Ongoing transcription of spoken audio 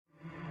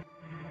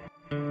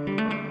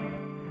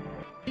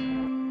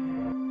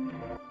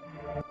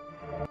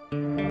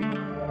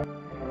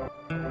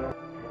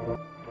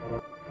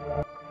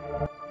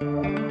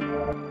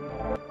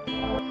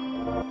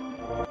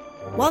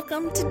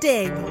Welcome to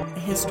Dig, a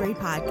history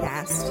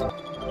podcast.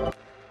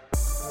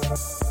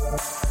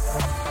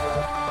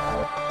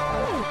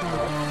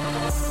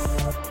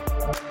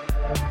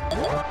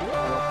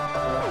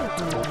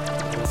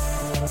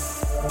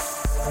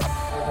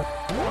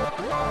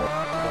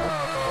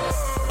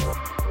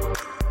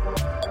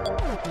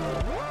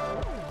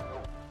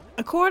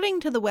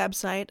 According to the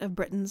website of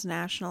Britain's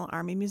National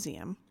Army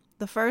Museum,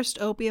 the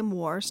First Opium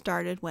War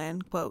started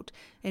when, quote,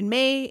 in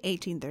May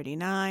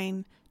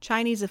 1839,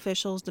 Chinese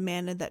officials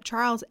demanded that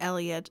Charles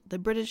Elliot, the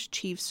British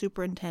chief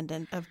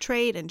superintendent of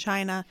trade in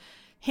China,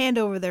 hand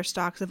over their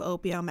stocks of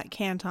opium at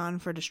Canton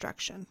for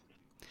destruction.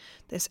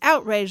 This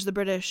outraged the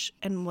British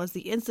and was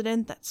the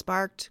incident that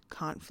sparked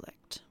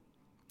conflict.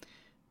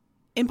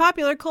 In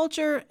popular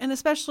culture, and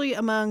especially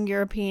among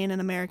European and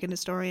American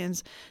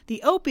historians,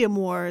 the Opium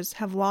Wars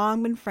have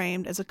long been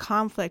framed as a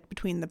conflict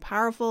between the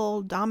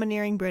powerful,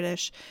 domineering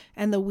British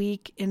and the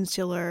weak,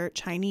 insular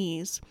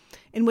Chinese,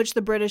 in which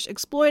the British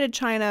exploited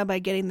China by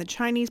getting the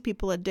Chinese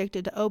people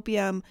addicted to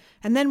opium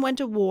and then went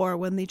to war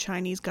when the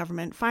Chinese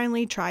government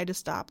finally tried to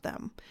stop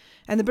them.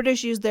 And the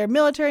British used their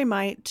military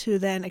might to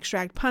then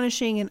extract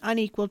punishing and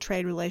unequal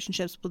trade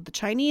relationships with the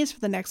Chinese for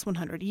the next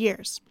 100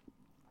 years.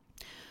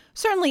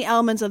 Certainly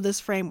elements of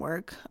this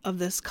framework, of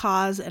this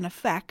cause and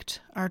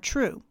effect, are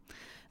true.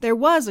 There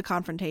was a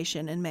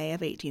confrontation in May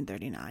of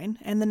 1839,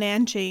 and the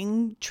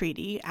Nanjing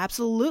Treaty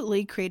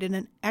absolutely created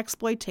an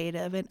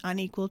exploitative and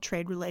unequal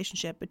trade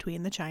relationship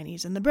between the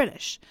Chinese and the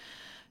British.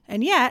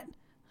 And yet,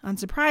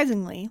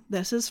 unsurprisingly,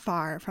 this is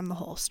far from the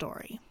whole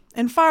story,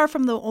 and far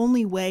from the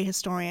only way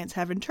historians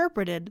have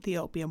interpreted the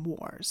Opium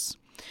Wars.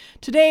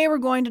 Today we're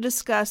going to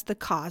discuss the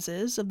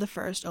causes of the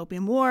First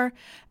Opium War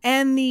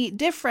and the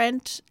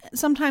different,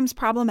 sometimes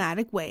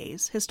problematic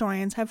ways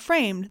historians have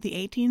framed the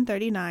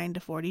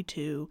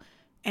 1839-42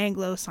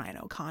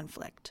 Anglo-Sino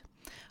conflict.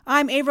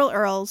 I'm Averill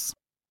Earls.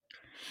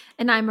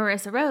 And I'm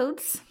Marissa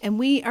Rhodes. And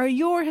we are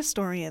your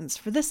historians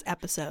for this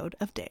episode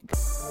of Dig.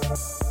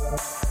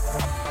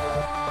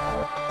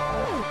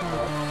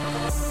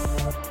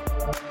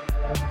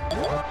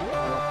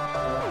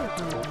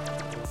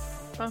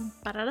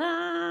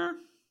 Bum-ba-da-da.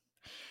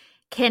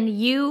 Can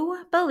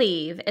you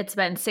believe it's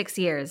been 6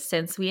 years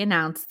since we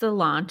announced the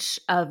launch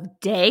of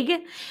Dig?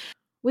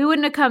 We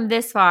wouldn't have come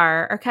this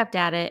far or kept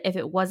at it if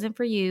it wasn't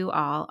for you,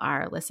 all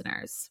our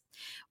listeners.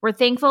 We're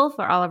thankful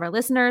for all of our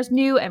listeners,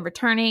 new and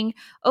returning,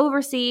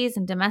 overseas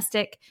and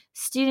domestic,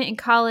 student in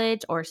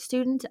college, or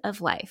student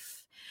of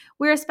life.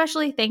 We're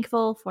especially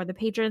thankful for the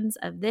patrons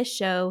of this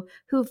show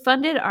who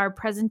funded our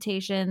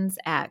presentations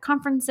at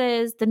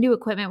conferences, the new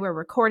equipment we're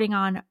recording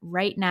on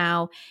right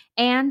now,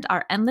 and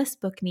our endless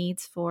book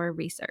needs for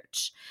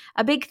research.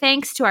 A big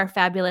thanks to our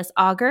fabulous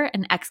auger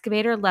and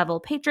excavator level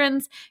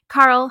patrons,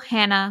 Carl,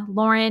 Hannah,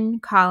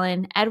 Lauren,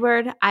 Colin,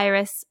 Edward,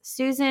 Iris,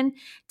 Susan,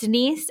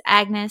 Denise,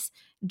 Agnes,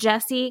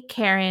 Jesse,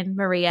 Karen,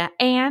 Maria,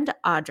 and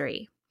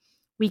Audrey.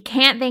 We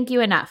can't thank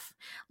you enough.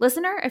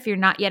 Listener, if you're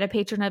not yet a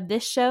patron of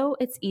this show,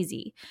 it's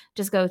easy.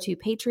 Just go to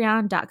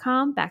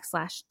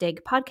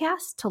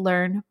patreon.com/digpodcast to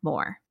learn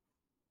more.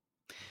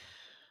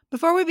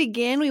 Before we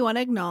begin, we want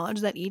to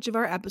acknowledge that each of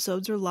our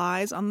episodes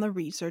relies on the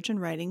research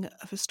and writing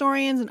of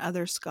historians and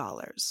other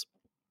scholars.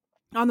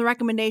 On the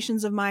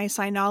recommendations of my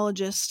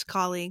sinologist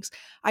colleagues,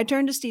 I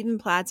turned to Stephen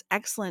Platt's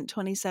excellent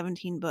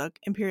 2017 book,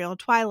 Imperial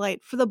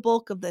Twilight, for the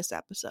bulk of this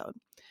episode.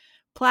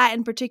 Platt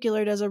in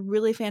particular does a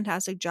really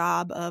fantastic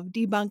job of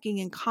debunking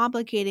and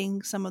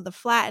complicating some of the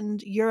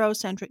flattened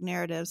Eurocentric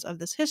narratives of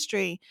this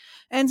history,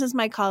 and since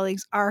my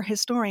colleagues are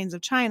historians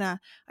of China,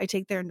 I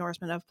take their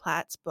endorsement of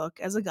Platt's book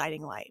as a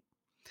guiding light.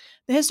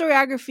 The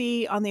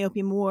historiography on the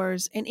Opium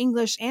Wars in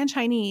English and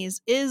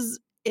Chinese is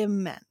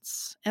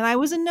immense, and I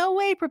was in no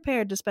way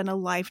prepared to spend a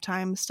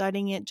lifetime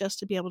studying it just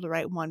to be able to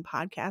write one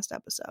podcast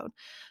episode.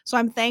 So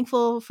I'm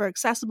thankful for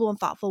accessible and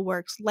thoughtful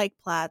works like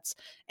Platt's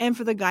and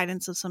for the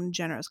guidance of some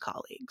generous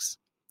colleagues.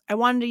 I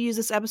wanted to use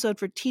this episode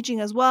for teaching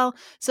as well,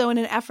 so in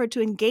an effort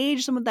to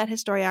engage some of that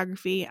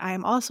historiography, I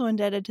am also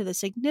indebted to the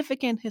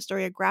significant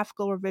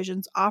historiographical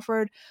revisions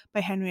offered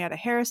by Henrietta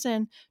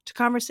Harrison to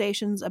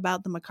conversations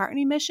about the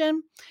McCartney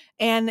mission.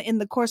 And in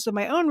the course of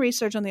my own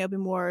research on the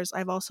Opium Wars,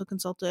 I've also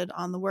consulted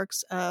on the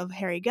works of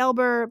Harry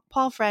Gelber,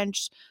 Paul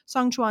French,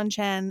 Song-Chuan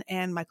Chen,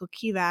 and Michael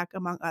Kivak,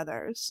 among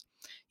others.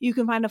 You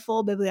can find a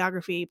full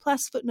bibliography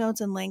plus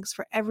footnotes and links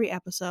for every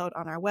episode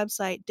on our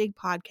website,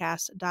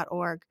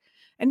 digpodcast.org.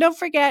 And don't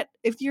forget,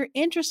 if you're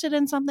interested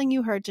in something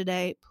you heard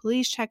today,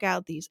 please check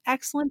out these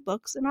excellent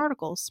books and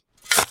articles.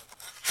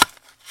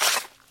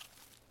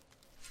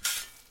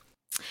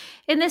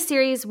 In this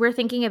series, we're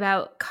thinking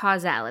about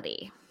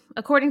causality.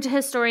 According to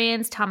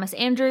historians Thomas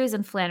Andrews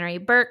and Flannery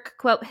Burke,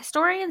 quote,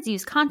 historians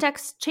use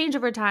context, change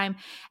over time,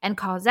 and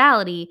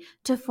causality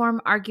to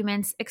form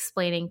arguments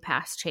explaining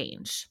past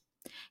change.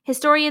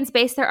 Historians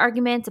base their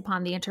arguments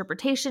upon the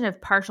interpretation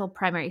of partial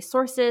primary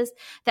sources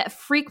that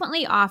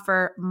frequently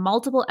offer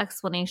multiple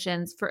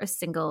explanations for a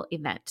single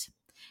event.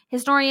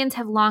 Historians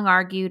have long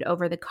argued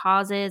over the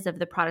causes of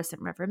the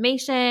Protestant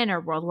Reformation or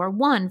World War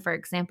I, for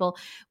example,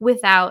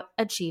 without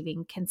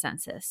achieving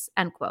consensus,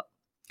 end quote.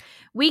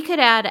 We could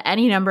add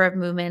any number of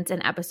movements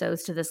and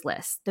episodes to this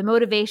list. The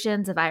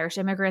motivations of Irish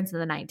immigrants in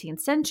the 19th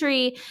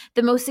century,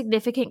 the most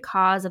significant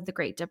cause of the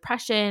Great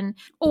Depression,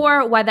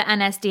 or why the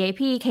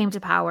NSDAP came to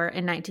power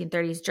in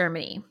 1930s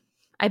Germany.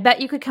 I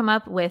bet you could come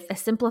up with a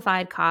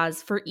simplified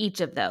cause for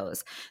each of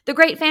those. The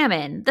Great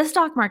Famine, the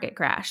stock market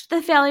crash, the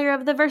failure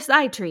of the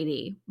Versailles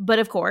Treaty. But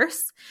of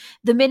course,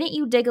 the minute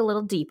you dig a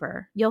little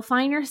deeper, you'll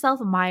find yourself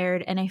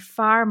mired in a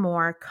far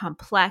more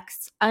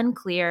complex,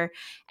 unclear,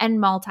 and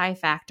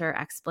multi-factor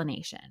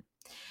explanation.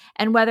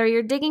 And whether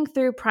you're digging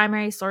through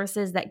primary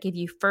sources that give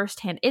you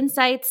firsthand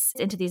insights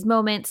into these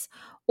moments,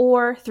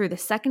 or through the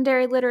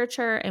secondary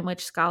literature in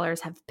which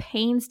scholars have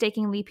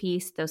painstakingly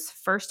pieced those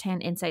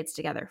firsthand insights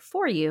together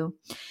for you,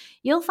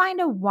 you'll find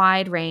a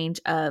wide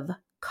range of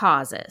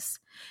causes.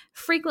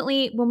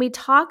 Frequently, when we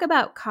talk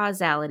about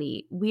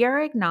causality, we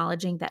are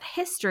acknowledging that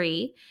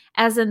history,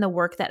 as in the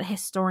work that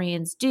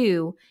historians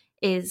do,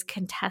 is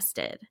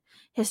contested.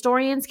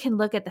 Historians can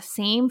look at the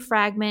same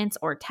fragments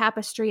or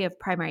tapestry of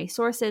primary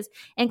sources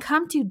and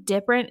come to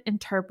different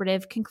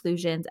interpretive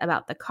conclusions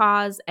about the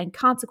cause and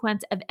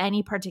consequence of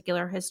any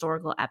particular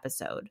historical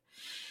episode.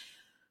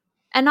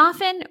 And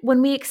often,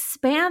 when we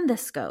expand the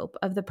scope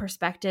of the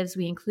perspectives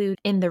we include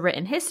in the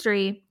written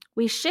history,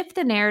 we shift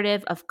the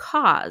narrative of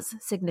cause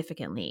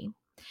significantly.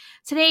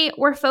 Today,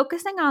 we're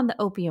focusing on the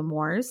Opium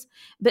Wars,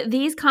 but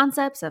these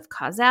concepts of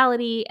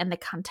causality and the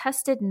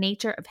contested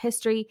nature of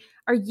history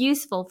are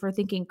useful for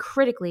thinking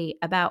critically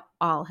about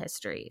all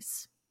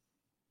histories.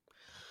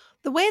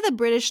 The way the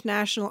British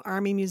National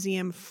Army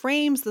Museum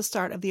frames the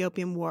start of the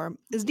Opium War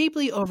is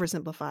deeply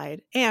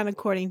oversimplified and,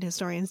 according to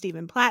historian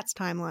Stephen Platt's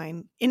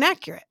timeline,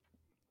 inaccurate.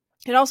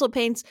 It also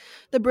paints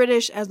the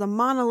British as the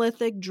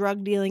monolithic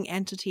drug-dealing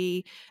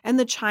entity and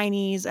the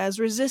Chinese as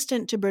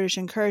resistant to British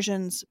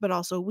incursions, but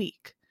also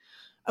weak.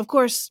 Of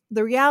course,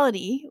 the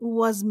reality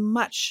was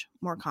much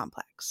more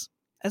complex.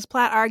 As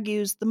Platt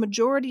argues, the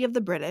majority of the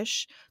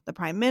British, the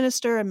Prime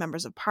Minister and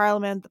members of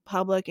Parliament, the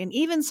public, and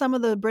even some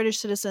of the British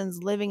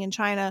citizens living in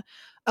China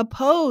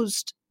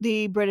opposed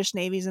the British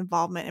Navy's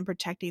involvement in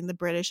protecting the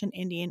British and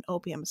Indian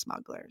opium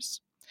smugglers.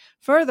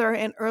 Further,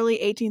 in early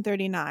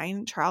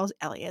 1839, Charles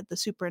Elliot, the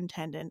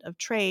superintendent of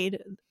trade,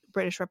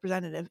 British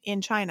representative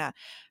in China,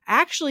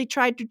 actually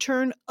tried to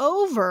turn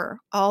over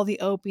all the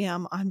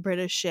opium on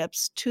British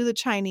ships to the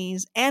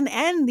Chinese and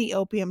end the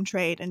opium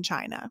trade in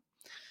China.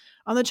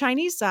 On the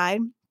Chinese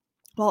side,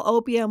 while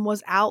opium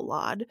was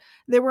outlawed,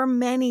 there were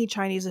many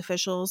Chinese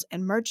officials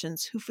and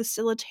merchants who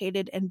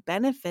facilitated and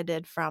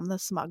benefited from the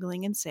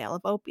smuggling and sale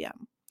of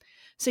opium.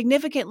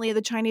 Significantly,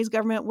 the Chinese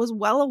government was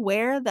well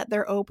aware that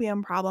their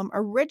opium problem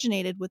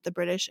originated with the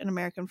British and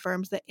American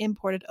firms that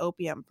imported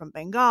opium from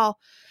Bengal,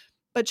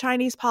 but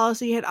Chinese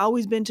policy had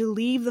always been to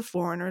leave the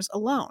foreigners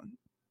alone.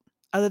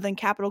 Other than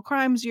capital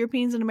crimes,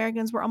 Europeans and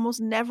Americans were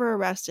almost never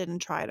arrested and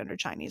tried under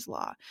Chinese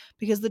law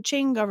because the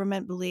Qing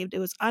government believed it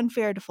was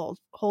unfair to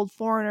hold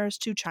foreigners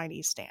to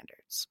Chinese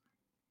standards.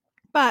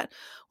 But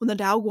when the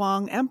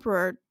Daoguang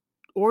emperor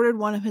ordered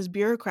one of his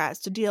bureaucrats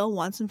to deal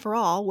once and for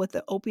all with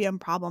the opium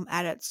problem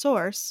at its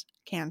source,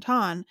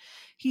 Canton,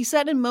 he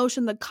set in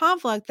motion the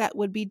conflict that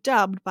would be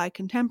dubbed by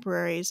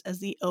contemporaries as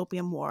the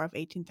Opium War of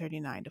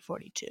 1839 to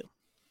 42.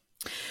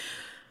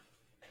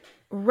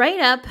 Right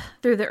up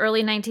through the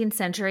early 19th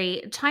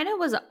century, China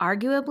was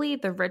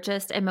arguably the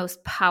richest and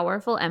most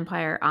powerful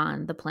empire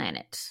on the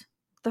planet.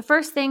 The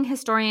first thing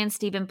historian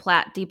Stephen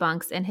Platt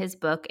debunks in his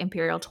book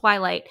Imperial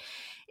Twilight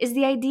is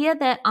the idea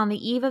that on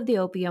the eve of the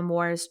Opium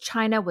Wars,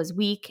 China was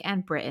weak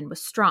and Britain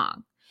was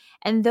strong,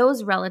 and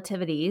those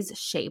relativities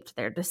shaped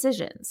their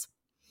decisions.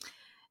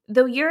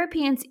 Though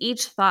Europeans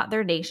each thought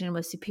their nation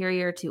was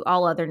superior to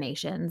all other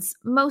nations,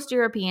 most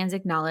Europeans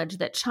acknowledged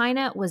that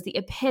China was the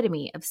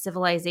epitome of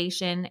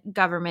civilization,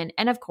 government,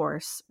 and of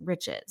course,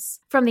 riches.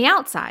 From the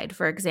outside,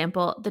 for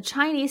example, the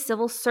Chinese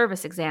civil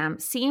service exam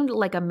seemed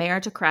like a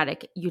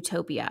meritocratic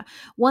utopia,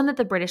 one that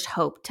the British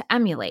hoped to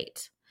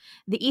emulate.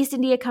 The East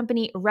India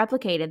Company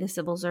replicated the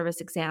civil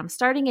service exam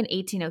starting in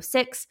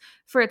 1806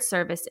 for its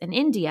service in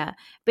India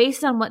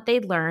based on what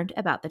they'd learned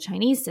about the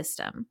Chinese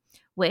system,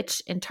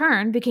 which in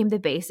turn became the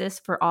basis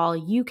for all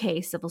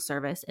UK civil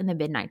service in the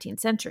mid-19th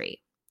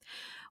century.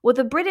 What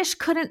the British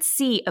couldn't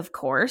see, of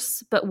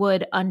course, but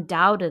would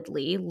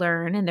undoubtedly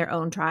learn in their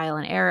own trial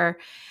and error,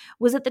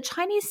 was that the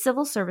Chinese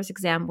civil service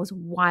exam was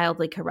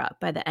wildly corrupt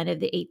by the end of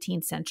the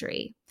 18th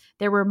century.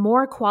 There were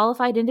more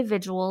qualified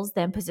individuals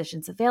than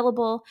positions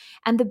available,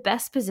 and the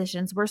best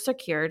positions were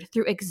secured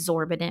through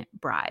exorbitant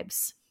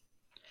bribes.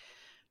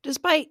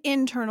 Despite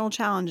internal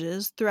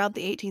challenges throughout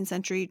the 18th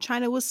century,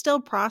 China was still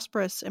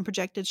prosperous and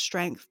projected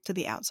strength to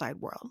the outside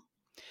world.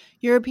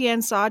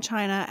 Europeans saw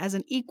China as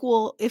an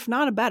equal, if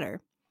not a better.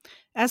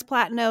 As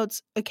Platt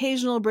notes,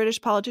 occasional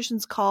British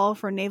politicians' call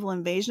for naval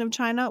invasion of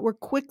China were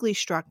quickly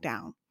struck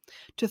down.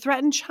 To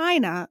threaten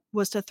China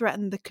was to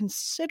threaten the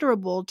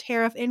considerable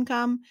tariff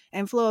income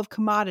and flow of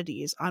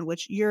commodities on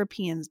which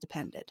Europeans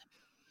depended.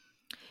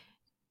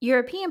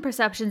 European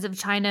perceptions of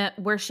China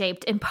were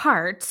shaped in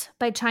part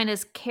by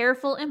China's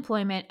careful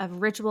employment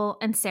of ritual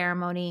and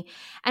ceremony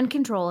and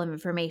control of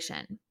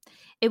information.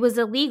 It was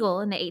illegal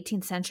in the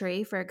 18th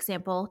century, for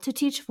example, to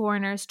teach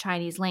foreigners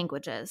Chinese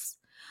languages.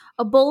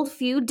 A bold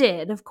few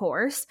did, of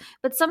course,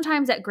 but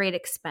sometimes at great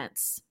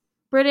expense.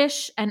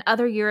 British and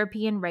other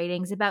European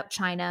writings about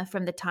China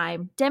from the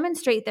time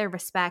demonstrate their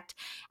respect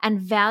and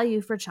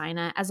value for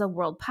China as a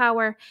world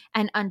power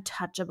and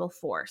untouchable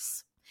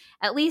force.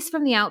 At least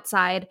from the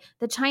outside,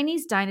 the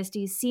Chinese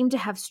dynasties seem to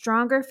have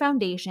stronger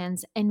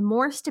foundations and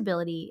more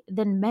stability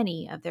than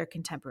many of their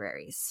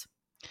contemporaries.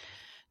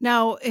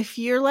 Now, if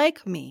you're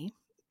like me,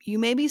 you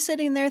may be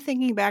sitting there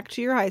thinking back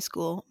to your high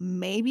school,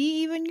 maybe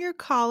even your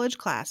college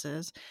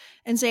classes,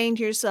 and saying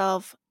to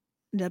yourself,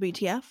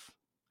 WTF?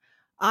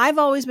 I've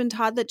always been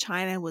taught that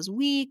China was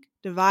weak,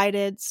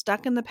 divided,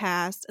 stuck in the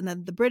past, and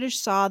that the British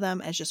saw them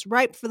as just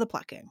ripe for the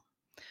plucking.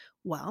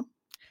 Well,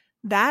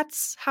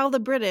 that's how the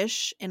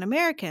British and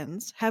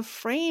Americans have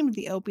framed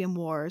the Opium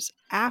Wars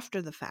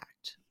after the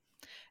fact.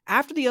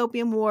 After the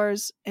Opium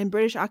Wars and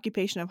British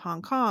occupation of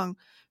Hong Kong,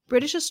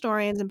 British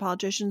historians and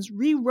politicians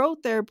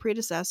rewrote their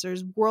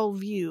predecessors'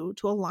 worldview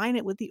to align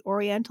it with the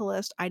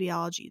Orientalist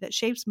ideology that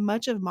shapes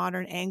much of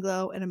modern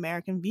Anglo and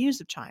American views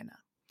of China.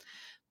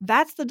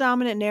 That's the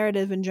dominant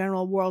narrative in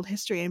general world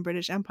history and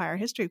British Empire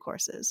history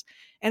courses,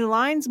 and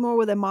aligns more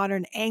with a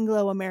modern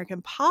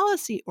Anglo-American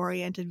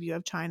policy-oriented view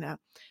of China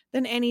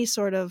than any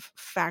sort of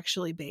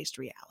factually based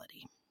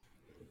reality.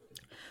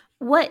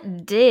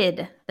 What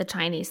did the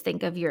Chinese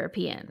think of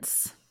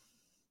Europeans?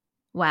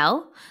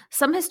 Well,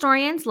 some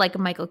historians, like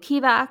Michael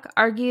Kivak,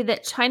 argue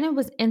that China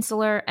was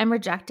insular and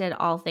rejected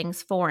all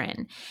things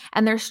foreign,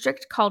 and their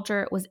strict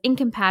culture was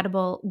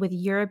incompatible with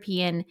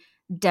European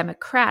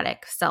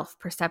democratic self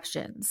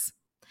perceptions.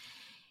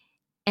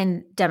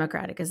 And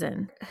democratic is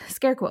in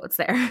scare quotes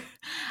there.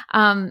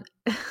 Um,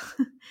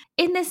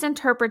 in this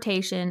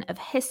interpretation of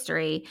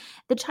history,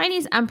 the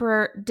Chinese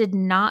emperor did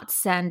not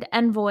send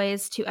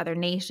envoys to other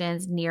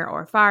nations near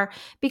or far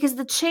because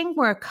the Qing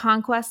were a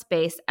conquest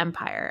based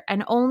empire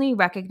and only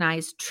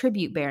recognized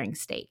tribute bearing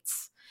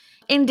states.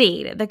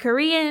 Indeed, the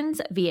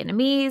Koreans,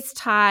 Vietnamese,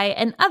 Thai,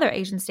 and other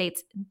Asian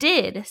states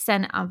did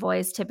send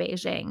envoys to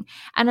Beijing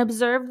and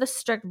observe the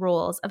strict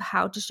rules of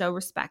how to show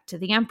respect to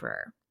the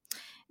emperor.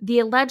 The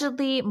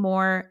allegedly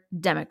more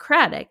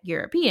democratic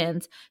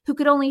Europeans, who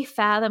could only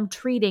fathom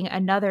treating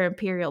another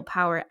imperial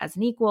power as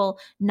an equal,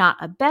 not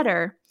a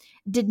better,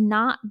 did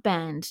not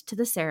bend to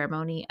the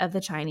ceremony of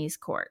the Chinese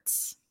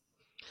courts.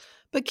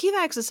 But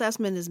Kivak's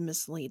assessment is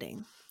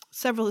misleading.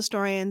 Several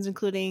historians,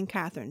 including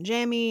Catherine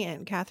Jamie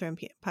and Catherine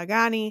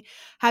Pagani,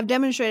 have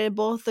demonstrated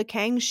both the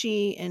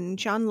Kangxi and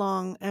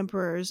Qianlong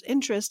emperors'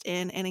 interest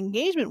in and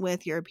engagement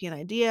with European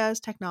ideas,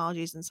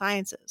 technologies, and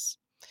sciences.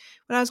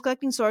 When I was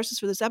collecting sources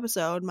for this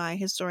episode, my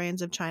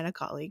Historians of China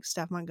colleague,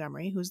 Steph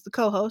Montgomery, who's the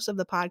co-host of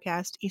the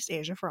podcast East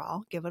Asia for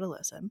All, give it a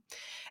listen,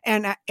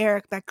 and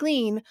Eric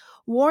Backlin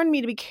warned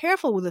me to be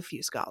careful with a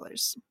few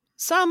scholars.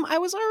 Some I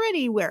was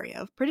already wary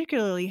of,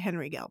 particularly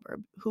Henry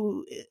Gelberg,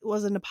 who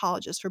was an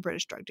apologist for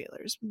British drug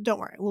dealers. Don't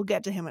worry, we'll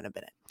get to him in a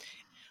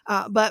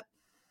minute. But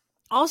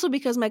also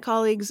because my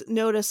colleagues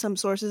noticed some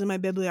sources in my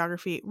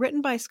bibliography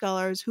written by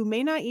scholars who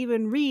may not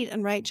even read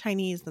and write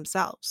Chinese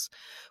themselves,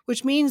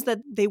 which means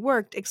that they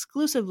worked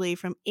exclusively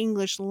from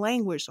English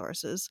language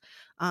sources,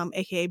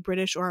 aka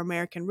British or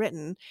American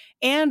written,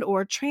 and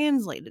or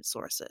translated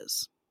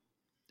sources.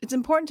 It's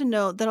important to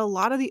note that a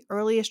lot of the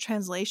earliest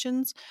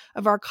translations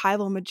of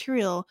archival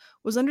material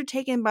was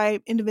undertaken by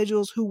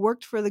individuals who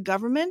worked for the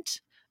government,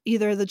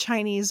 either the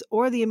Chinese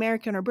or the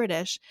American or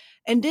British,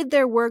 and did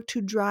their work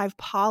to drive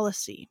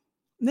policy.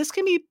 This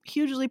can be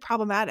hugely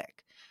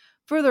problematic.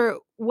 Further,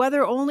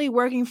 whether only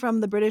working from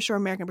the British or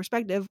American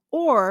perspective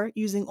or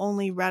using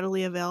only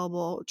readily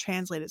available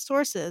translated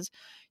sources,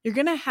 you're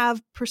going to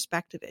have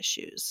perspective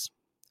issues.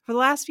 For the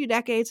last few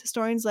decades,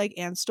 historians like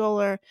Anne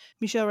Stoller,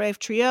 Michel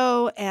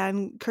Rafe-Triot,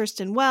 and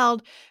Kirsten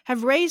Weld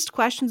have raised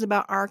questions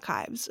about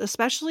archives,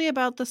 especially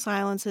about the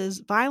silences,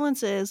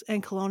 violences,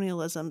 and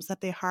colonialisms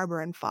that they harbor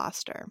and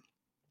foster.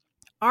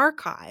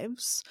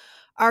 Archives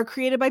are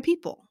created by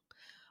people,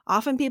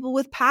 often people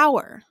with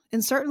power,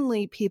 and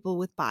certainly people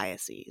with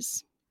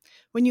biases.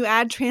 When you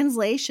add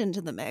translation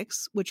to the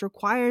mix, which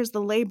requires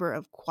the labor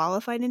of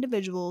qualified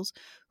individuals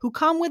who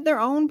come with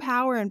their own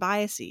power and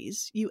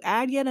biases, you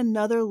add yet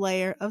another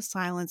layer of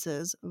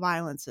silences,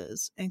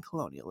 violences, and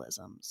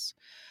colonialisms.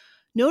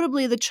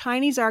 Notably, the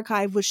Chinese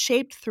archive was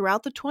shaped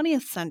throughout the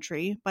 20th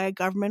century by a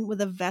government with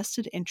a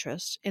vested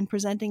interest in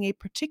presenting a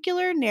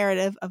particular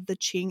narrative of the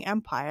Qing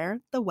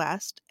Empire, the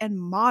West, and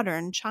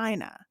modern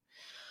China.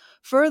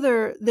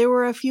 Further, there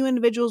were a few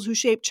individuals who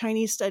shaped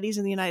Chinese studies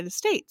in the United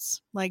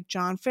States, like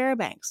John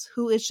Fairbanks,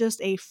 who is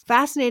just a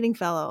fascinating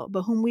fellow,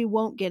 but whom we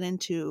won't get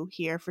into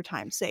here for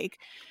time's sake.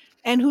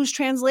 and whose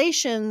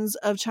translations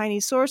of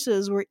Chinese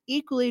sources were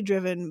equally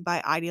driven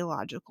by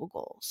ideological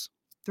goals.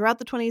 Throughout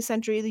the 20th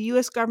century, the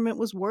U.S. government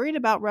was worried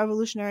about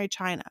revolutionary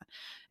China,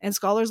 and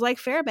scholars like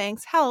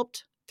Fairbanks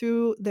helped,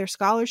 through their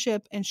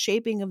scholarship and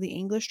shaping of the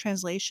English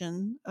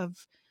translation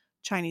of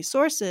Chinese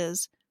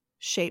sources,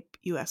 shape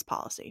U.S.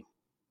 policy.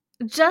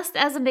 Just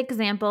as an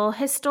example,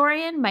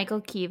 historian Michael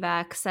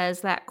Kivak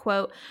says that,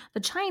 quote, the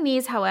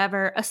Chinese,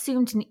 however,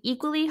 assumed an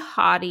equally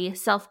haughty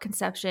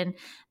self-conception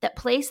that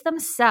placed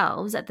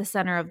themselves at the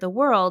center of the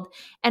world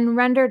and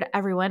rendered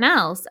everyone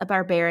else a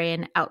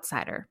barbarian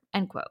outsider,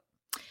 end quote.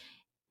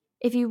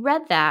 If you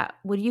read that,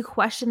 would you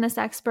question this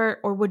expert,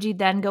 or would you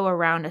then go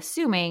around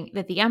assuming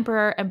that the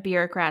emperor and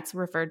bureaucrats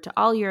referred to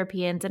all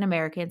Europeans and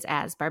Americans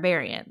as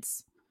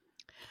barbarians?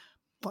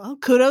 Well,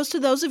 kudos to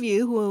those of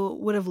you who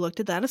would have looked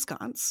at that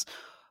askance.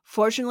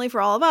 Fortunately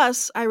for all of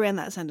us, I ran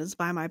that sentence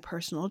by my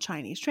personal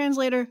Chinese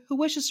translator, who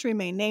wishes to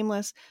remain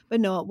nameless,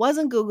 but no, it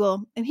wasn't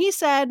Google, and he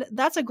said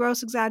that's a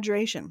gross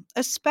exaggeration,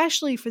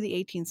 especially for the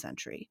 18th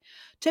century.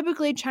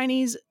 Typically,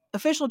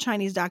 official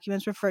Chinese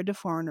documents referred to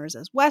foreigners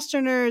as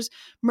Westerners,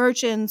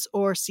 merchants,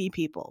 or sea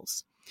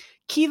peoples.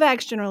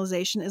 Kivak's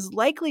generalization is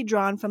likely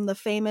drawn from the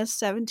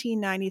famous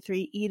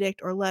 1793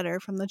 edict or letter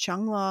from the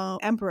Qianglong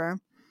Emperor,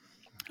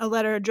 a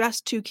letter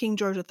addressed to King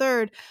George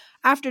III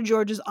after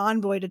George's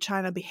envoy to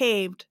China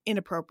behaved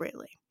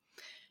inappropriately.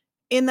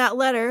 In that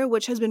letter,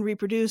 which has been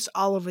reproduced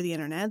all over the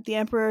internet, the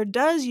emperor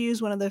does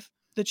use one of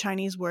the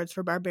Chinese words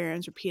for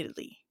barbarians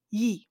repeatedly,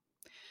 yi.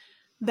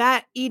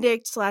 That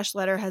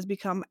edict/letter has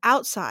become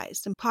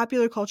outsized in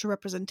popular cultural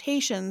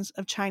representations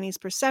of Chinese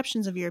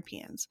perceptions of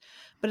Europeans.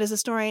 But as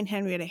historian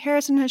Henrietta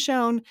Harrison has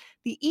shown,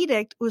 the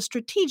edict was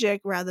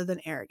strategic rather than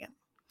arrogant.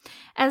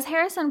 As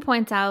Harrison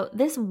points out,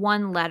 this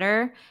one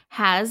letter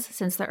has,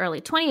 since the early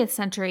 20th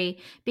century,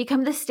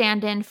 become the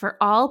stand-in for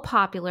all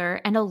popular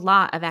and a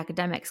lot of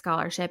academic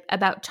scholarship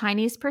about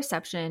Chinese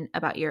perception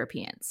about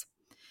Europeans.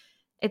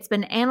 It's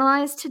been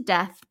analyzed to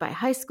death by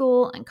high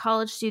school and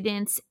college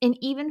students and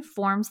even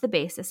forms the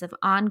basis of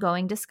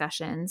ongoing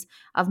discussions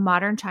of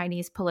modern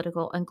Chinese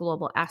political and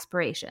global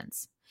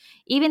aspirations.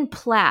 Even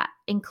Platt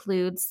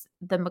includes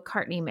the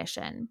McCartney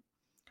mission,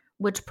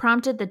 which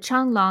prompted the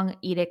Qianglong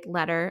Edict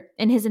letter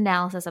in his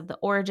analysis of the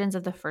origins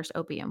of the First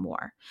Opium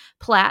War.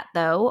 Platt,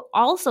 though,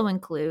 also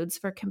includes,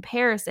 for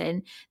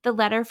comparison, the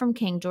letter from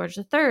King George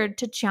III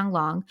to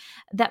Qianglong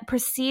that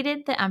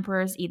preceded the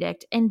emperor's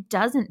edict and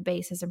doesn't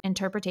base his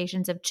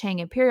interpretations of Qing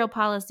imperial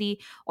policy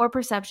or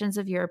perceptions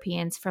of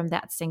Europeans from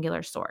that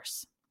singular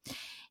source.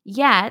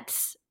 Yet,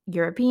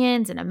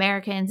 Europeans and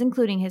Americans,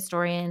 including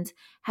historians,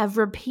 have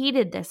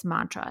repeated this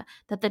mantra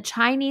that the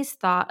Chinese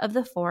thought of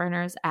the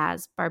foreigners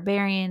as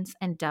barbarians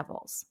and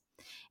devils.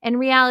 In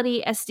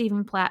reality, as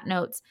Stephen Platt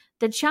notes,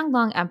 the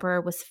Qianglong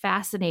emperor was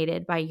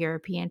fascinated by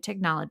European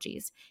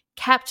technologies,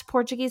 kept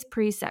Portuguese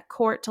priests at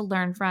court to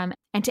learn from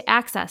and to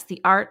access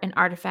the art and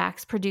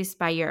artifacts produced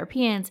by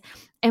Europeans,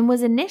 and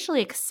was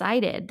initially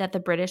excited that the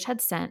British had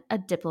sent a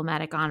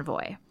diplomatic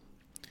envoy.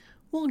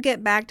 We'll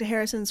get back to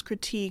Harrison's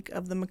critique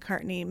of the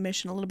McCartney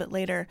mission a little bit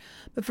later,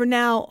 but for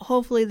now,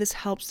 hopefully this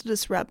helps to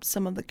disrupt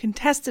some of the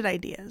contested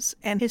ideas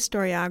and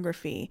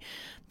historiography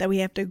that we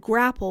have to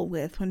grapple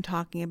with when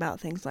talking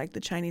about things like the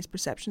Chinese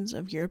perceptions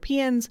of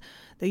Europeans,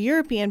 the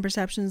European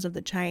perceptions of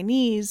the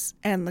Chinese,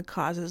 and the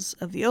causes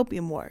of the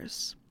Opium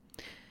Wars.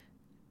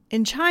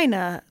 In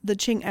China, the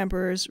Qing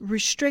emperors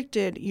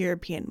restricted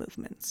European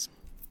movements.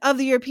 Of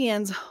the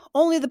Europeans,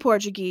 only the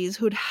Portuguese,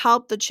 who'd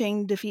helped the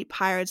Qing defeat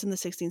pirates in the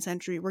 16th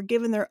century, were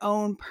given their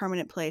own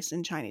permanent place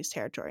in Chinese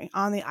territory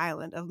on the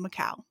island of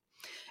Macau.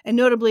 And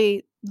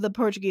notably, the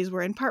Portuguese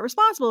were in part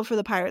responsible for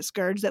the pirate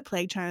scourge that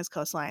plagued China's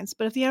coastlines.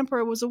 But if the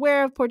emperor was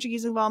aware of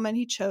Portuguese involvement,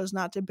 he chose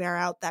not to bear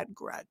out that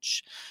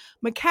grudge.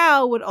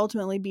 Macau would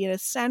ultimately be an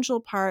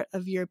essential part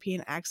of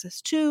European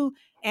access to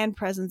and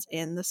presence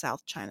in the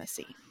South China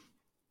Sea.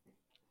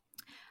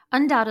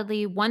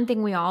 Undoubtedly, one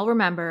thing we all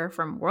remember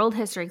from world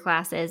history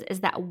classes is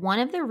that one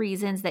of the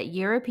reasons that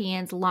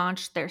Europeans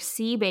launched their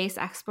sea-based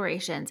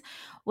explorations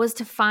was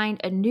to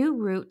find a new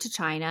route to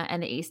China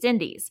and the East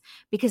Indies,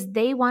 because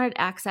they wanted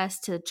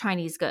access to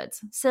Chinese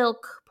goods,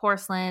 silk,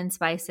 porcelain,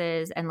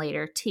 spices, and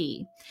later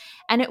tea.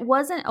 And it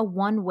wasn't a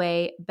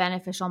one-way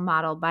beneficial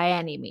model by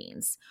any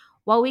means.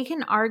 While we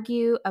can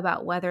argue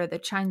about whether the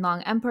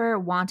Qianlong Emperor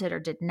wanted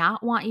or did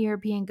not want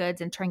European goods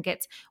and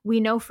trinkets, we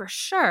know for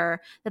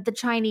sure that the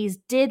Chinese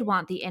did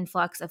want the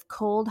influx of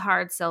cold,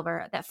 hard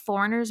silver that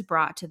foreigners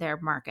brought to their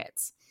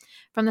markets.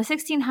 From the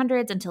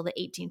 1600s until the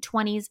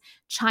 1820s,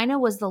 China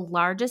was the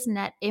largest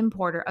net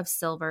importer of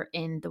silver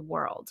in the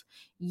world.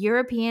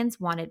 Europeans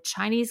wanted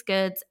Chinese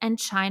goods, and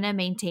China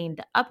maintained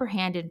the upper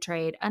hand in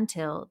trade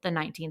until the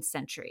 19th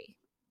century.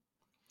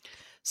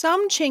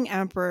 Some Qing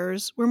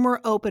emperors were more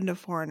open to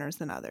foreigners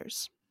than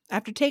others.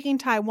 After taking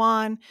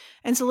Taiwan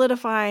and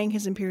solidifying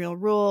his imperial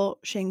rule,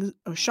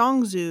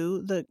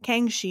 Shangzu, the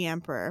Kangxi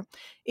emperor,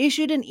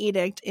 issued an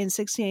edict in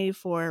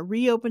 1684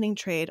 reopening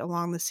trade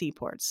along the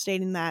seaports,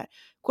 stating that,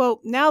 quote,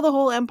 now the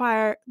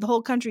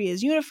whole country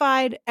is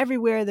unified.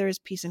 Everywhere there is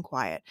peace and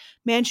quiet.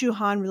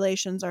 Manchu-Han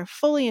relations are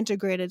fully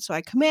integrated, so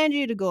I command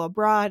you to go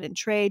abroad and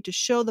trade to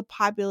show the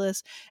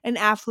populous and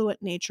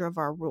affluent nature of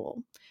our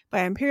rule.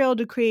 By imperial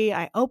decree,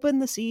 I open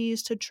the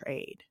seas to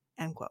trade,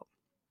 end quote.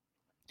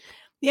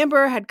 The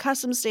emperor had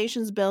custom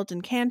stations built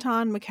in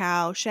Canton,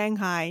 Macau,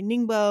 Shanghai,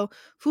 Ningbo,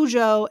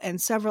 Fuzhou, and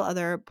several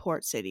other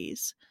port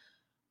cities.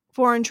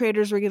 Foreign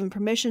traders were given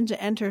permission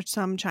to enter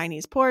some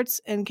Chinese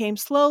ports and came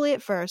slowly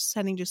at first,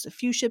 sending just a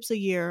few ships a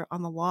year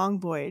on the long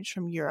voyage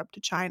from Europe to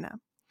China.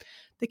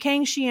 The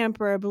Kangxi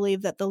emperor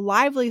believed that the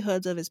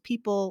livelihoods of his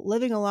people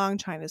living along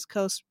China's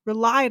coast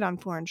relied on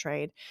foreign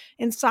trade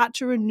and sought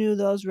to renew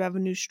those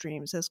revenue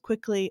streams as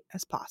quickly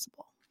as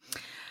possible.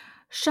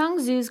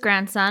 Shangzu's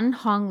grandson,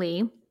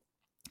 Hongli,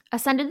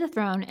 ascended the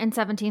throne in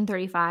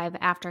 1735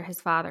 after his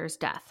father's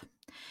death.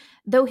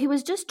 Though he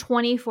was just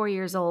 24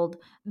 years old,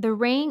 the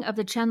reign of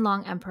the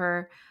Qianlong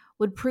Emperor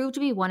would prove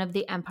to be one of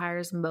the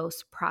empire's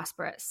most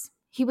prosperous.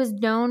 He was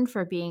known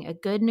for being a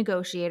good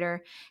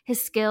negotiator,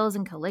 his skills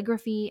in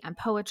calligraphy and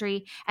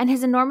poetry, and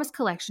his enormous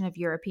collection of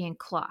European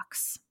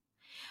clocks.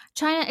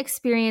 China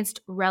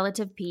experienced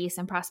relative peace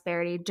and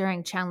prosperity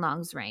during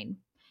Qianlong's reign.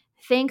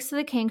 Thanks to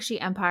the Kangxi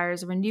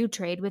Empire's renewed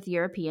trade with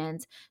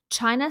Europeans,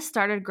 China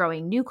started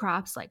growing new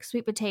crops like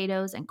sweet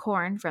potatoes and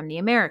corn from the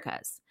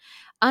Americas.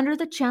 Under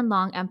the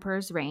Qianlong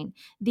Emperor's reign,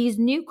 these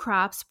new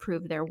crops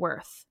proved their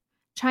worth.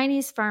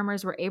 Chinese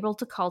farmers were able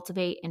to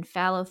cultivate in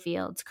fallow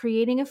fields,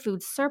 creating a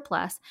food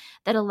surplus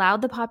that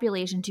allowed the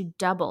population to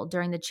double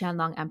during the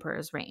Qianlong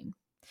Emperor's reign.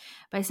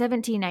 By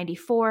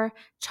 1794,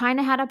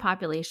 China had a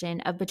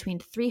population of between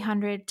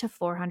 300 to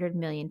 400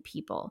 million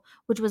people,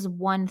 which was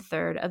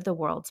 1/3 of the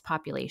world's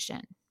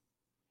population.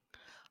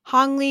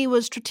 Hongli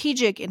was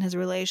strategic in his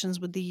relations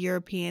with the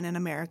European and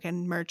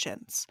American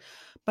merchants.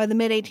 By the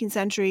mid-18th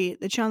century,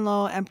 the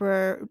Qianlong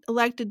Emperor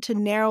elected to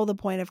narrow the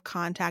point of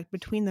contact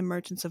between the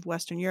merchants of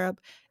Western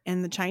Europe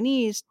and the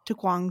Chinese to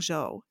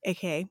Guangzhou,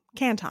 aka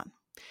Canton.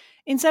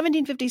 In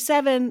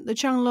 1757, the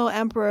Qianlong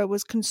Emperor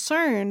was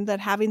concerned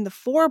that having the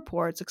 4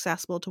 ports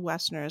accessible to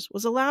Westerners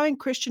was allowing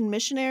Christian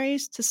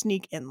missionaries to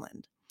sneak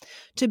inland.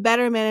 To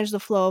better manage the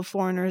flow of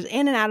foreigners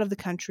in and out of the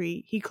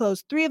country, he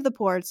closed 3 of the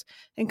ports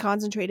and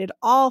concentrated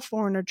all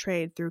foreigner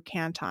trade through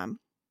Canton.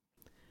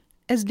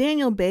 As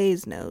Daniel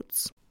Bayes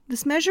notes,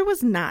 this measure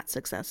was not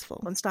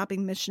successful in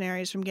stopping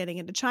missionaries from getting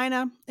into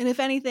China, and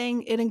if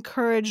anything, it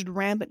encouraged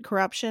rampant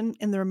corruption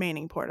in the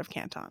remaining port of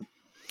Canton.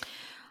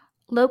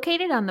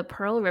 Located on the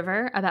Pearl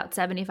River, about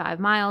 75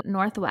 miles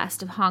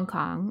northwest of Hong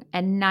Kong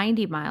and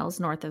 90 miles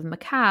north of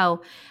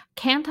Macau,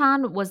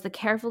 Canton was the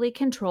carefully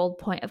controlled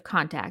point of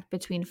contact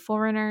between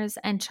foreigners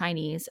and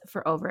Chinese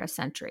for over a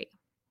century.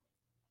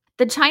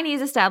 The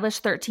Chinese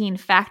established 13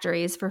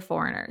 factories for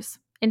foreigners.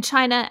 In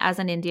China, as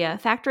in India,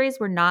 factories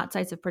were not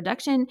sites of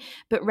production,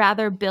 but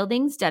rather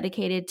buildings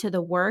dedicated to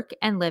the work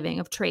and living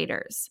of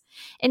traders.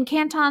 In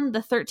Canton,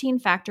 the 13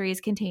 factories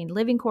contained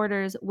living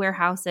quarters,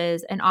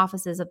 warehouses, and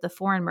offices of the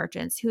foreign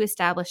merchants who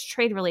established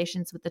trade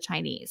relations with the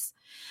Chinese.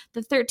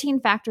 The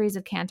 13 factories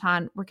of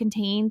Canton were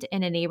contained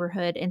in a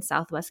neighborhood in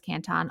southwest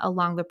Canton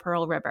along the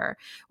Pearl River,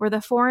 where the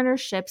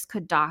foreigners' ships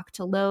could dock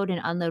to load and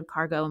unload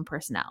cargo and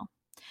personnel.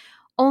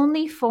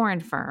 Only foreign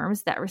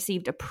firms that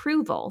received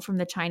approval from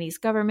the Chinese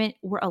government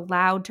were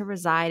allowed to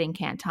reside in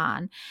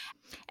Canton,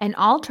 and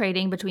all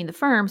trading between the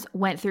firms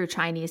went through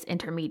Chinese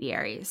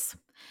intermediaries.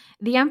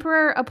 The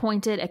emperor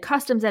appointed a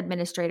customs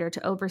administrator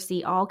to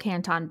oversee all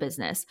Canton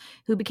business,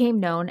 who became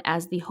known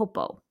as the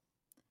Hopo.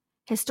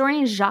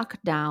 Historian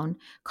Jacques Down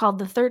called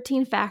the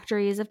 13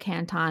 factories of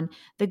Canton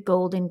the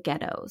Golden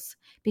Ghettos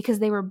because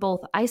they were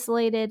both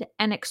isolated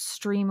and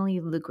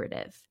extremely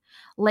lucrative.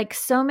 Like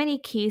so many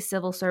key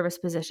civil service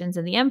positions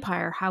in the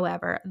empire,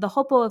 however, the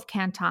Hopo of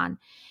Canton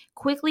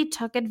quickly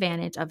took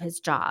advantage of his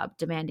job,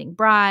 demanding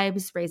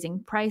bribes,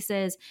 raising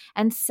prices,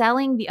 and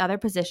selling the other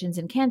positions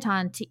in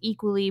Canton to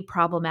equally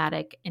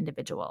problematic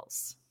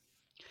individuals.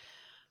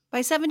 By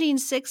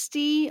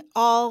 1760,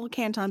 all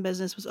Canton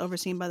business was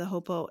overseen by the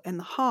Hopo and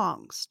the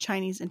Hongs,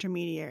 Chinese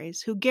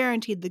intermediaries, who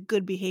guaranteed the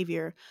good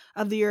behavior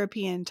of the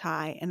European,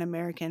 Thai, and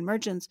American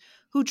merchants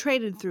who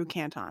traded through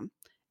Canton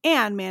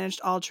and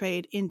managed all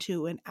trade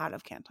into and out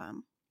of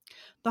Canton.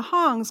 The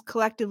Hongs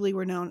collectively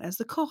were known as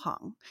the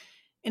Kohong.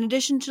 In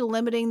addition to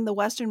limiting the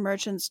Western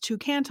merchants to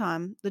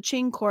Canton, the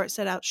Qing court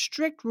set out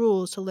strict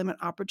rules to limit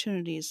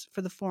opportunities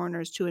for the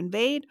foreigners to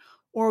invade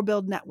or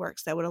build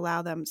networks that would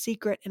allow them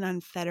secret and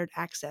unfettered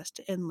access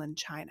to inland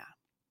China.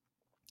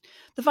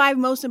 The 5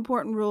 most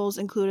important rules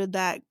included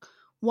that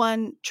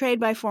 1. Trade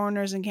by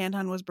foreigners in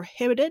Canton was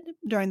prohibited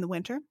during the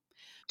winter.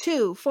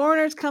 2.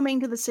 Foreigners coming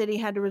to the city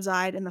had to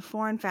reside in the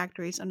foreign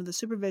factories under the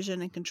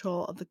supervision and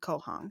control of the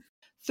Kohong.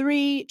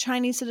 3.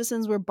 Chinese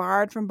citizens were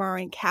barred from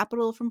borrowing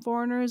capital from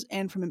foreigners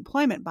and from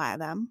employment by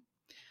them.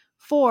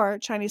 4,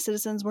 Chinese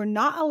citizens were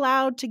not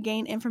allowed to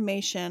gain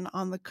information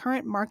on the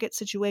current market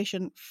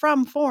situation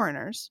from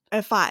foreigners.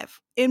 And 5,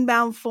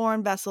 inbound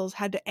foreign vessels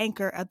had to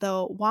anchor at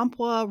the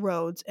Whampoa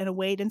roads and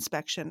await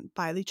inspection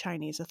by the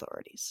Chinese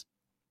authorities.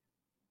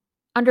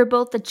 Under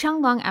both the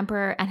Qianlong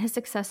Emperor and his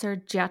successor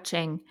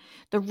Jiaqing,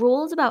 the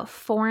rules about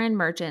foreign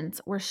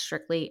merchants were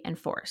strictly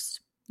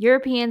enforced.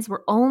 Europeans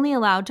were only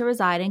allowed to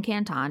reside in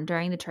Canton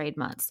during the trade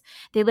months.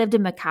 They lived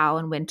in Macau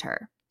in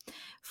winter.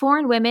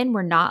 Foreign women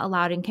were not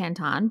allowed in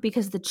Canton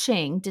because the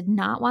Qing did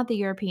not want the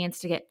Europeans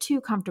to get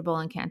too comfortable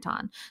in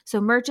Canton,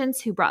 so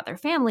merchants who brought their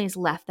families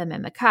left them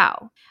in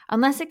Macau.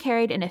 Unless it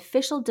carried an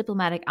official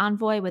diplomatic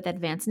envoy with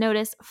advance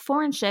notice,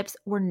 foreign ships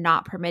were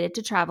not permitted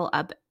to travel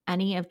up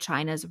any of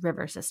China's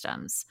river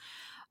systems.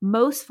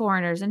 Most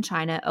foreigners in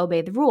China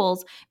obeyed the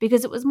rules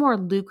because it was more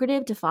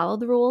lucrative to follow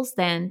the rules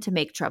than to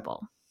make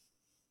trouble.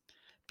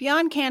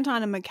 Beyond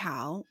Canton and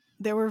Macau,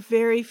 there were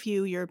very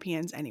few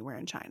Europeans anywhere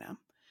in China,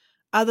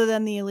 other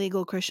than the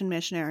illegal Christian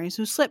missionaries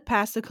who slipped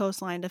past the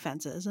coastline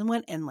defenses and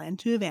went inland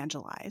to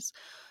evangelize.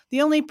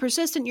 The only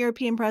persistent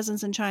European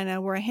presence in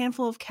China were a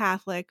handful of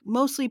Catholic,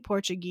 mostly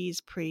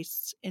Portuguese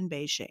priests in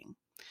Beijing.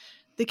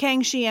 The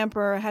Kangxi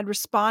Emperor had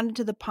responded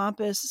to the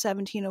pompous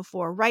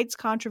 1704 rights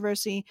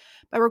controversy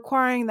by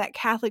requiring that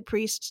Catholic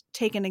priests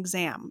take an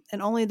exam,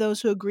 and only those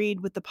who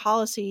agreed with the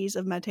policies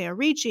of Matteo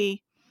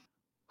Ricci,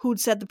 who'd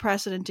set the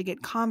precedent to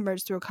get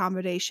converts through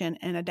accommodation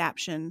and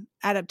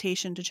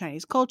adaptation to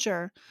Chinese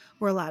culture,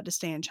 were allowed to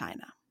stay in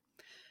China.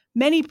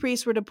 Many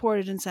priests were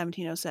deported in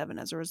 1707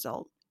 as a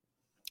result.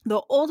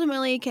 Though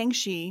ultimately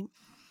Kangxi,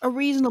 a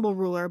reasonable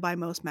ruler by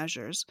most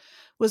measures,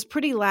 was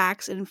pretty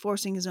lax in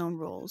enforcing his own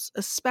rules,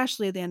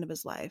 especially at the end of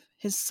his life.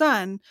 His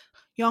son,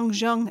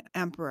 Yongzheng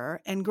Emperor,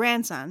 and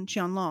grandson,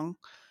 Qianlong,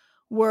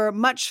 were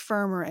much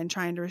firmer in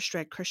trying to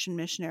restrict Christian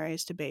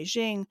missionaries to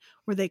Beijing,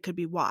 where they could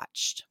be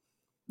watched.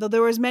 Though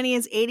there were as many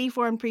as 80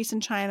 foreign priests in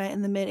China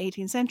in the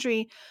mid-18th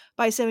century,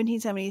 by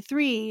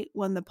 1773,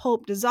 when the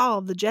Pope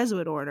dissolved the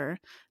Jesuit order,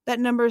 that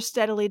number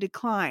steadily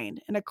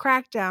declined, and a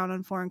crackdown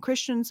on foreign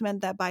Christians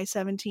meant that by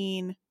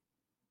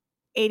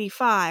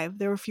 1785,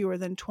 there were fewer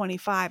than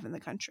 25 in the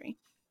country.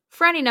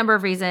 For any number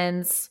of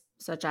reasons,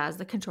 such as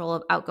the control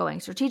of outgoing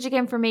strategic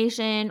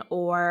information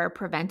or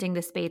preventing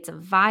the spates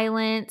of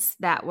violence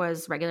that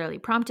was regularly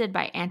prompted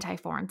by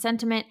anti-foreign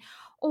sentiment,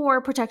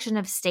 or protection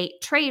of state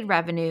trade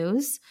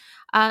revenues,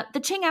 the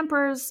Qing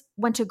emperors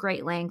went to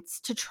great lengths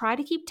to try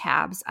to keep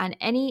tabs on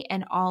any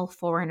and all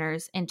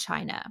foreigners in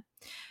China.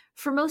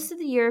 For most of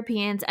the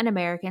Europeans and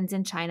Americans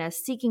in China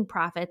seeking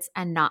profits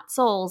and not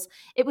souls,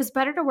 it was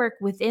better to work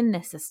within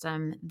the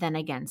system than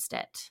against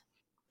it.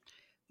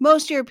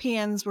 Most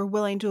Europeans were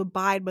willing to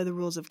abide by the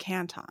rules of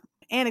Canton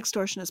and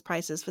extortionist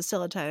prices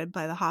facilitated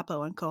by the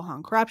Hapo and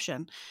Kohan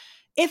corruption,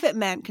 if it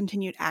meant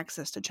continued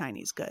access to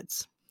Chinese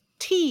goods.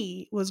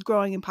 Tea was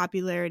growing in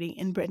popularity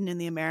in Britain and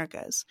the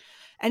Americas,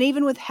 and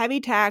even with heavy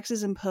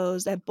taxes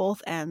imposed at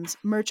both ends,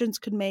 merchants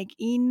could make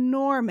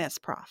enormous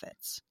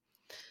profits.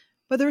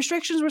 But the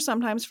restrictions were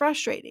sometimes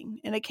frustrating,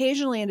 and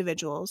occasionally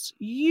individuals,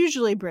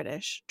 usually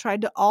British,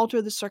 tried to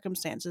alter the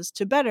circumstances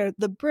to better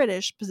the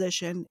British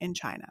position in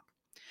China.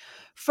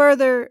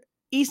 Further,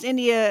 East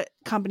India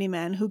Company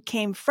men who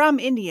came from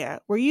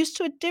India were used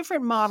to a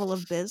different model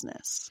of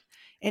business.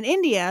 In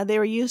India, they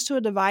were used to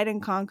a divide and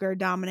conquer,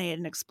 dominate,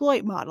 and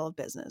exploit model of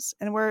business,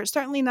 and were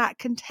certainly not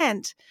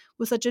content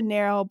with such a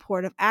narrow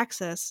port of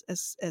access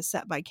as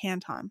set by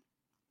Canton.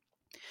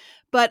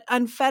 But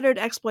unfettered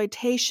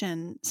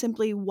exploitation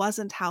simply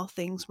wasn't how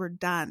things were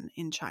done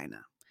in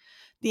China.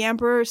 The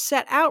emperor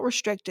set out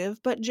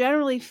restrictive but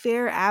generally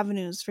fair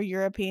avenues for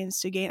Europeans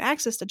to gain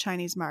access to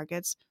Chinese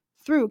markets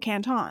through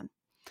Canton.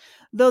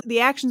 Though the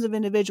actions of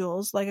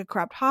individuals, like a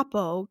corrupt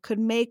Hapo, could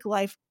make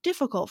life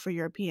difficult for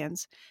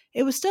Europeans,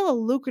 it was still a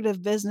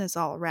lucrative business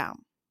all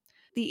around.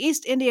 The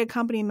East India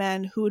Company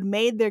men who had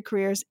made their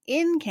careers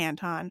in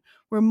Canton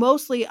were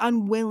mostly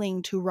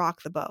unwilling to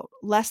rock the boat,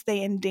 lest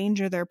they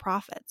endanger their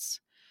profits.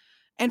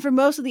 And for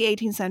most of the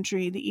 18th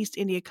century, the East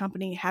India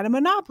Company had a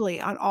monopoly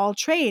on all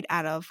trade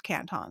out of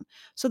Canton.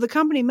 So the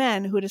company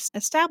men who had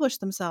established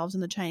themselves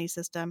in the Chinese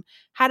system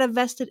had a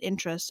vested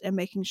interest in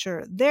making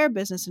sure their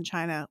business in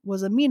China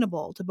was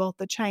amenable to both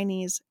the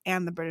Chinese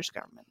and the British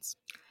governments.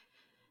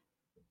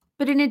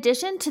 But in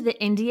addition to the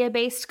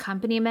India-based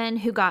company men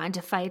who got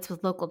into fights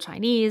with local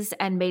Chinese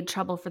and made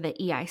trouble for the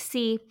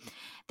EIC,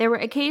 there were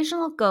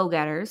occasional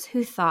go-getters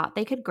who thought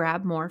they could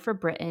grab more for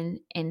Britain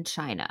in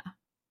China.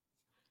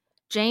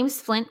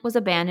 James Flint was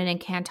abandoned in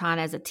Canton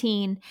as a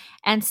teen,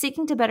 and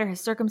seeking to better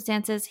his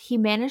circumstances, he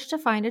managed to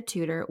find a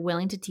tutor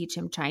willing to teach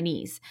him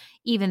Chinese,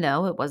 even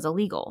though it was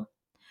illegal.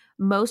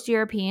 Most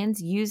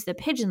Europeans use the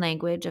pidgin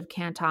language of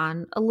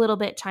Canton, a little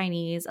bit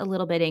Chinese, a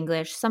little bit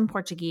English, some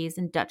Portuguese,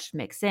 and Dutch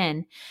mix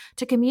in,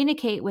 to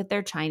communicate with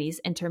their Chinese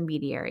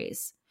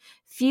intermediaries.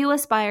 Few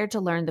aspired to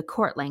learn the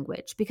court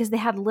language because they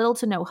had little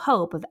to no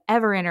hope of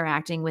ever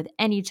interacting with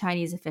any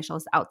Chinese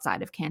officials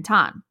outside of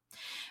Canton.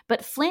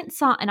 But Flint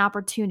saw an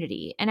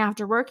opportunity, and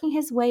after working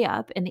his way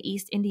up in the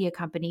East India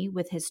Company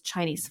with his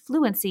Chinese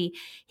fluency,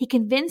 he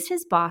convinced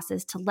his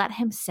bosses to let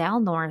him sail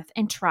north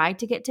and try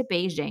to get to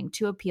Beijing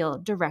to appeal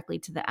directly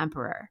to the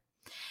emperor.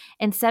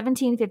 In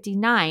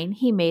 1759,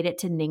 he made it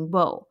to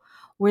Ningbo,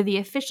 where the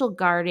official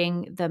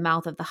guarding the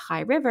mouth of the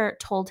High River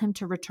told him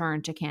to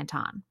return to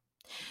Canton.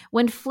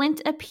 When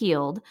Flint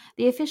appealed,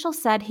 the official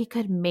said he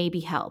could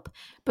maybe help,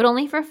 but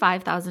only for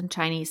 5,000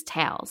 Chinese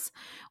taels,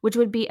 which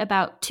would be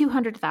about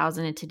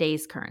 200,000 in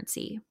today's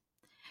currency.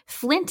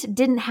 Flint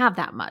didn't have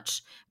that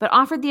much, but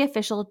offered the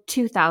official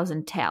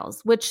 2,000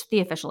 taels, which the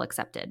official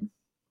accepted.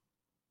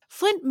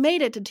 Flint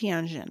made it to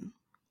Tianjin,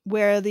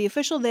 where the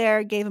official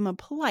there gave him a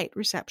polite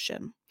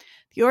reception.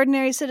 The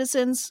ordinary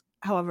citizens,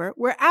 however,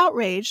 were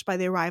outraged by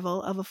the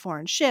arrival of a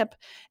foreign ship,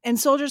 and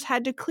soldiers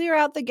had to clear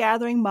out the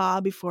gathering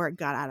mob before it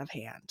got out of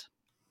hand.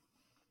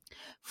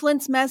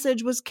 Flint's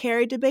message was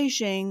carried to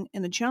Beijing,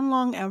 and the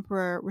Qianlong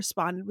Emperor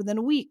responded within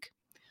a week.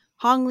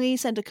 Hong Li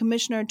sent a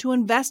commissioner to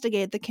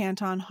investigate the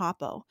Canton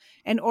Hoppo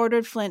and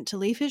ordered Flint to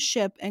leave his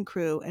ship and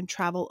crew and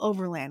travel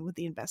overland with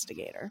the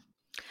investigator.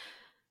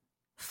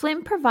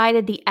 Flint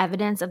provided the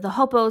evidence of the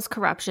Hoppo's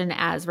corruption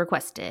as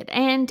requested,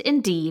 and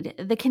indeed,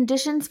 the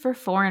conditions for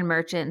foreign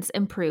merchants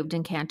improved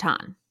in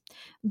Canton.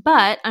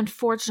 But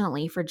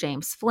unfortunately for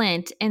James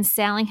Flint, in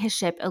sailing his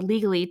ship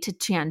illegally to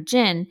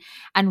Tianjin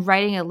and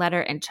writing a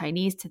letter in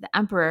Chinese to the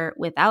emperor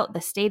without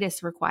the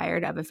status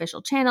required of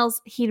official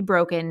channels, he'd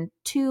broken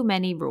too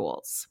many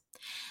rules.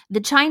 The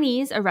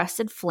Chinese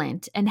arrested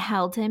Flint and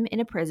held him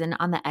in a prison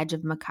on the edge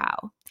of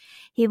Macau.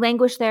 He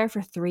languished there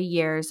for 3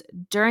 years,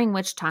 during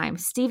which time,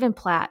 Stephen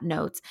Platt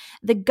notes,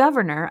 the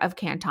governor of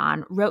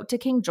Canton wrote to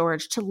King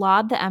George to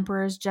laud the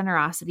emperor's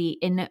generosity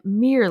in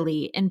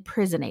merely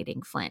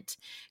imprisonating Flint,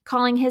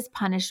 calling his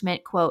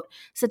punishment, quote,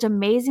 such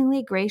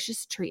amazingly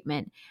gracious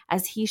treatment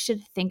as he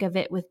should think of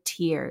it with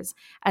tears,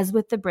 as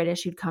with the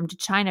British who'd come to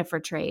China for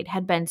trade,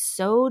 had been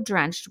so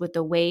drenched with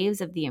the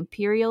waves of the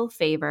imperial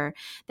favor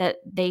that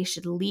they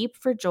should leap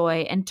for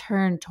joy and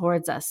turn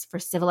towards us for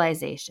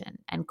civilization,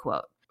 end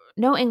quote.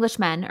 No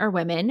Englishmen or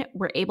women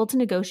were able to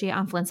negotiate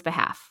on Flint's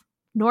behalf,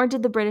 nor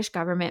did the British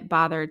government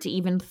bother to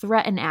even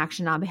threaten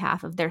action on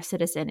behalf of their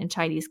citizen in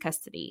Chinese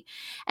custody,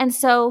 and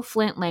so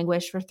Flint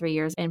languished for 3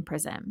 years in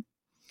prison.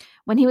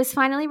 When he was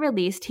finally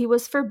released, he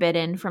was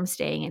forbidden from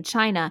staying in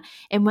China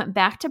and went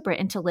back to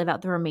Britain to live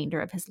out the remainder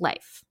of his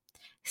life.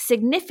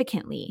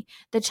 Significantly,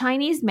 the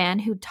Chinese man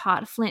who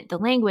taught Flint the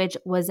language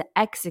was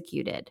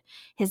executed,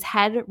 his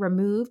head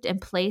removed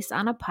and placed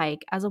on a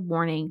pike as a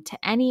warning to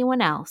anyone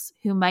else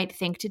who might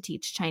think to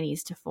teach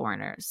Chinese to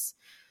foreigners.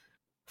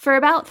 For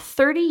about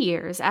 30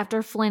 years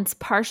after Flint's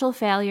partial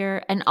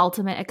failure and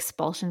ultimate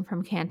expulsion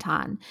from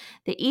Canton,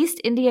 the East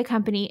India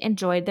Company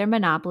enjoyed their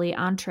monopoly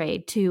on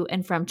trade to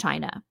and from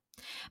China.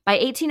 By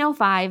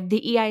 1805,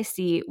 the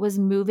EIC was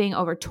moving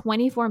over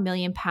 24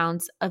 million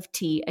pounds of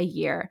tea a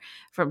year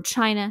from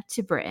China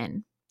to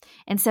Britain.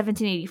 In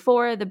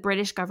 1784, the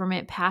British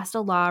government passed a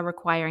law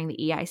requiring the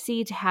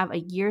EIC to have a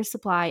year's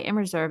supply in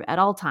reserve at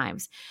all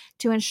times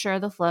to ensure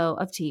the flow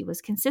of tea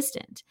was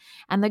consistent,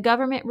 and the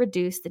government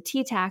reduced the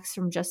tea tax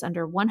from just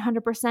under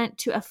 100%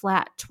 to a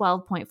flat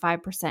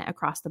 12.5%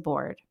 across the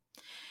board.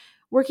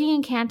 Working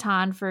in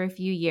Canton for a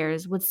few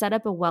years would set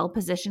up a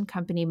well-positioned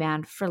company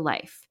man for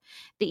life.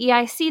 The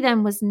EIC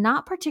then was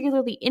not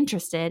particularly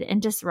interested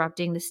in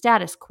disrupting the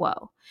status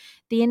quo.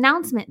 The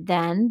announcement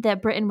then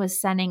that Britain was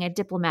sending a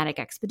diplomatic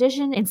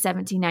expedition in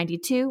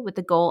 1792 with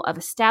the goal of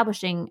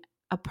establishing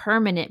a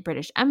permanent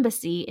British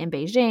embassy in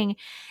Beijing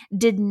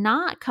did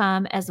not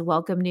come as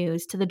welcome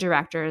news to the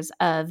directors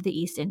of the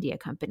East India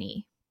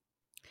Company.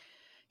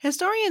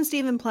 Historian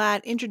Stephen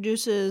Platt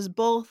introduces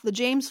both the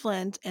James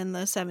Flint and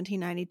the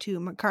 1792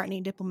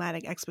 Macartney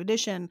diplomatic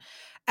expedition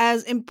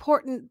as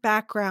important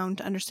background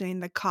to understanding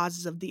the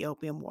causes of the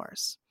Opium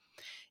Wars.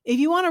 If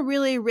you want a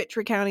really rich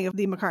recounting of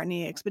the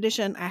Macartney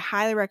expedition, I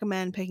highly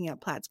recommend picking up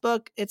Platt's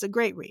book. It's a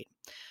great read.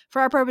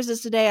 For our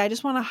purposes today, I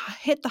just want to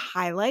hit the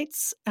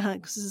highlights,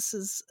 because this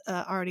is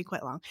already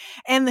quite long,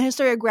 and the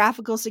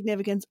historiographical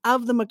significance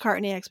of the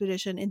Macartney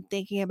expedition in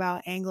thinking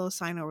about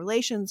Anglo-Sino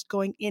relations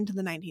going into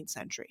the 19th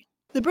century.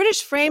 The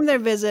British framed their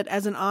visit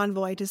as an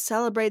envoy to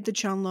celebrate the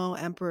Qianlong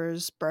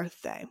Emperor's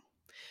birthday.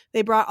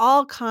 They brought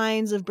all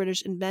kinds of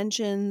British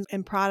inventions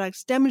and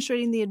products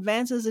demonstrating the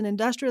advances in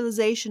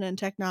industrialization and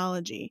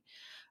technology,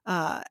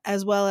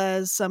 as well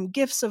as some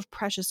gifts of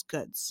precious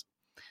goods.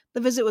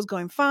 The visit was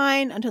going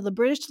fine until the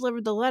British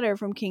delivered the letter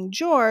from King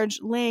George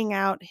laying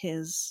out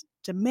his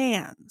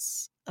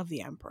demands of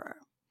the emperor.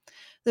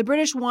 The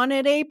British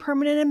wanted a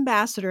permanent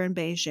ambassador in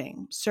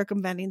Beijing,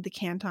 circumventing the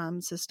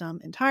Canton system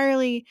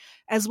entirely,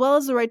 as well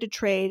as the right to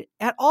trade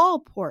at all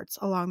ports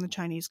along the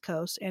Chinese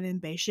coast and in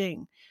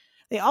Beijing.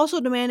 They also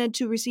demanded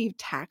to receive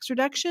tax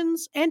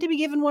reductions and to be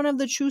given one of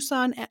the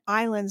Chusan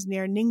Islands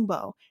near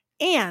Ningbo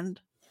and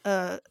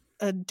a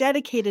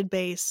dedicated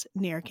base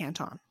near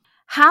Canton.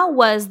 How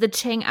was the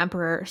Qing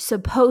emperor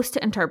supposed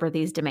to interpret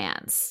these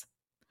demands?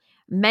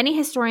 Many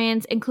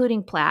historians,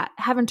 including Platt,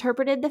 have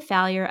interpreted the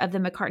failure of the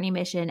Macartney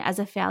mission as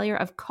a failure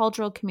of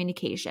cultural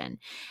communication,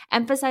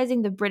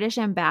 emphasizing the British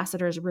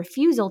ambassador's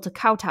refusal to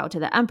kowtow to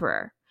the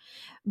emperor.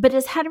 But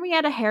as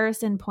Henrietta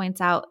Harrison points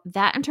out,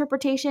 that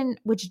interpretation,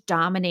 which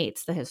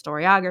dominates the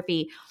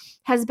historiography,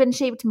 has been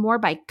shaped more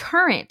by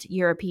current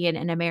European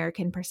and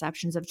American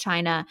perceptions of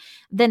China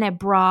than a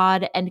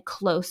broad and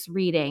close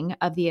reading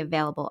of the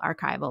available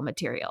archival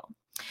material.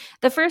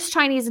 The first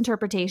Chinese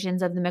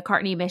interpretations of the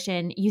Macartney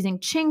mission using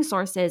Qing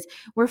sources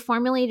were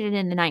formulated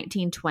in the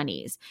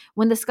 1920s,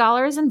 when the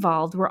scholars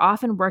involved were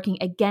often working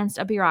against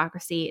a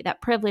bureaucracy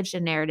that privileged a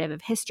narrative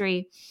of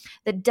history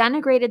that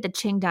denigrated the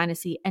Qing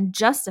dynasty and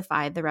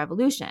justified the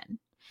revolution.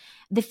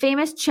 The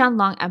famous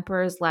Qianlong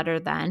Emperor's letter,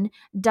 then,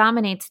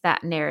 dominates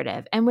that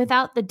narrative, and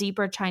without the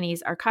deeper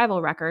Chinese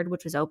archival record,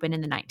 which was opened in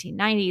the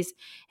 1990s,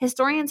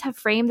 historians have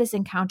framed this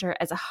encounter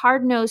as a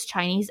hard-nosed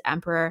Chinese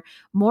emperor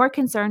more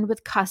concerned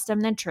with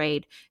custom than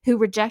trade, who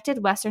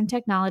rejected Western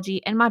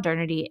technology and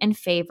modernity in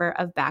favor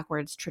of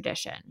backwards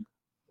tradition.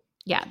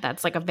 Yeah,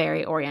 that's like a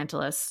very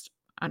Orientalist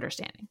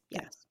understanding.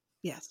 Yeah.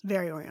 Yes,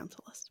 very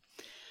Orientalist.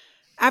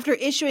 After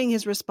issuing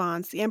his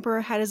response, the emperor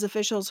had his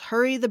officials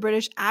hurry the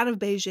British out of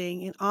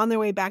Beijing and on their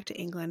way back to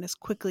England as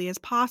quickly as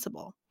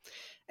possible.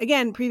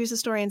 Again, previous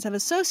historians have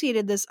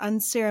associated this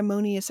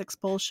unceremonious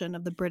expulsion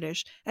of the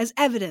British as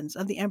evidence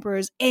of the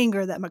emperor's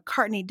anger that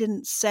Macartney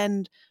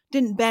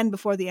didn't bend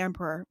before the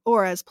emperor,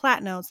 or as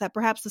Platt notes, that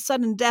perhaps the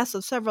sudden deaths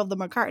of several of the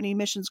Macartney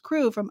mission's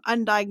crew from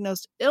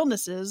undiagnosed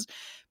illnesses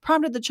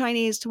prompted the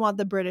Chinese to want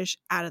the British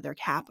out of their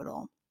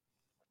capital.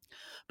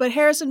 But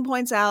Harrison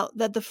points out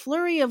that the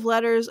flurry of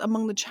letters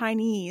among the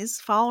Chinese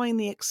following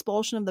the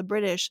expulsion of the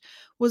British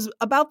was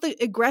about the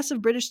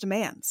aggressive British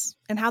demands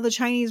and how the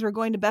Chinese were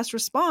going to best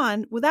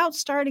respond without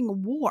starting a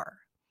war.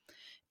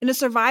 In a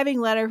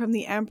surviving letter from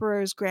the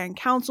emperor's Grand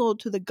Council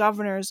to the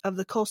governors of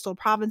the coastal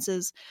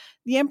provinces,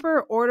 the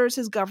emperor orders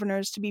his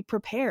governors to be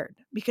prepared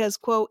because,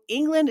 quote,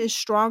 England is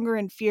stronger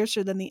and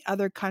fiercer than the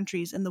other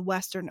countries in the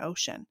Western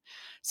Ocean.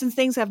 Since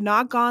things have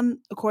not gone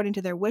according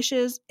to their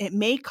wishes, it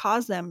may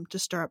cause them to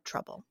stir up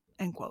trouble,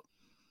 end quote.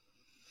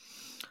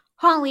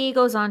 Hong Li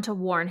goes on to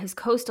warn his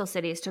coastal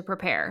cities to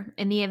prepare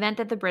in the event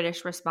that the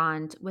British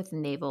respond with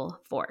naval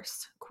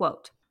force.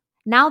 Quote,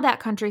 now that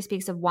country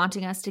speaks of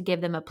wanting us to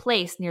give them a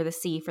place near the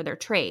sea for their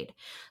trade.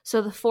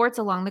 So the forts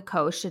along the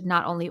coast should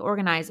not only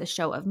organize a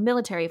show of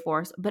military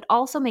force, but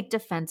also make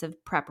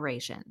defensive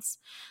preparations.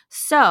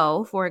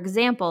 So, for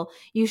example,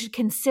 you should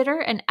consider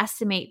and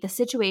estimate the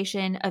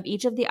situation of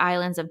each of the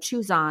islands of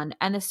Chuzan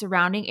and the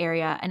surrounding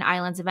area and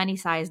islands of any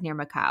size near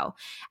Macau,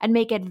 and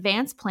make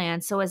advanced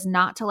plans so as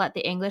not to let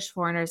the English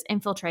foreigners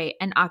infiltrate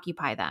and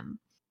occupy them.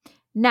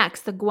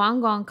 Next, the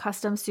Guangdong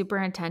customs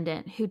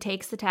superintendent, who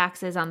takes the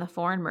taxes on the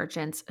foreign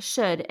merchants,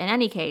 should, in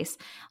any case,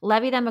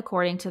 levy them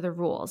according to the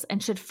rules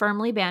and should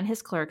firmly ban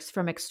his clerks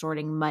from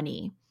extorting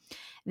money.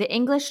 The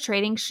English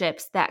trading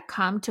ships that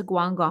come to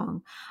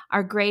Guangdong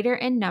are greater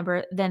in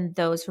number than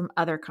those from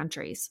other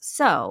countries.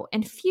 So,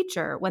 in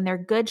future, when their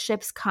good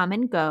ships come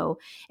and go,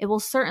 it will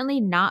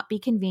certainly not be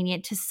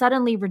convenient to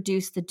suddenly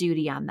reduce the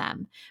duty on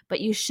them. But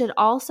you should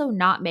also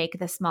not make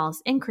the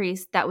smallest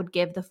increase that would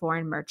give the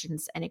foreign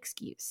merchants an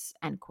excuse,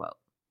 end quote.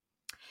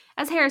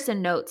 As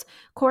Harrison notes,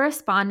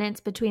 correspondence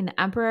between the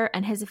emperor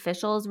and his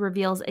officials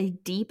reveals a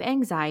deep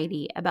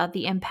anxiety about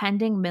the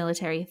impending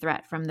military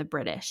threat from the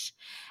British.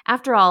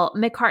 After all,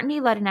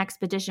 Macartney led an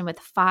expedition with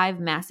 5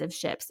 massive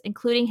ships,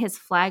 including his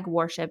flag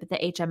warship, the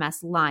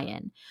HMS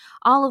Lion,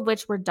 all of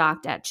which were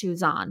docked at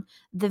Chuzan,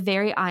 the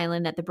very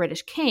island that the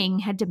British king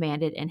had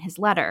demanded in his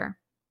letter.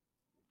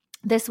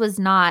 This was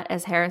not,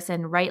 as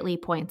Harrison rightly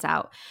points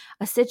out,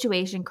 a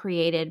situation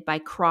created by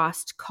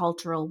crossed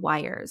cultural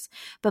wires,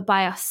 but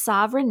by a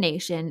sovereign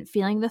nation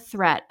feeling the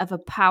threat of a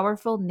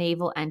powerful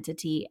naval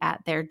entity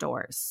at their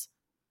doors.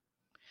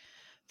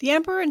 The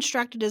emperor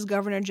instructed his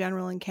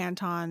governor-general in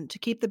Canton to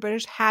keep the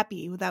British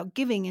happy without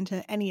giving in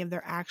to any of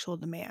their actual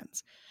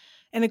demands.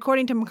 And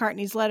according to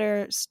Macartney's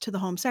letters to the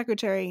Home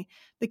Secretary,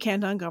 the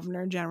Canton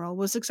Governor-General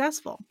was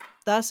successful.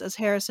 Thus, as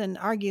Harrison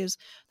argues,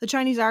 the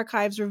Chinese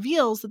archives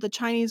reveals that the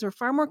Chinese were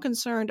far more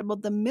concerned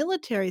about the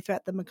military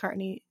threat that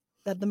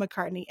the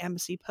Macartney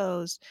embassy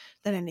posed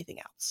than anything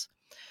else.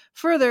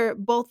 Further,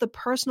 both the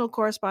personal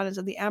correspondence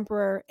of the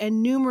emperor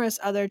and numerous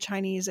other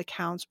Chinese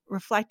accounts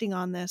reflecting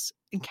on this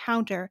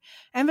encounter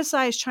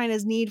emphasize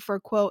China's need for,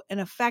 quote, an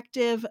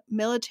effective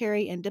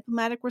military and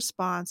diplomatic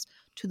response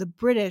to the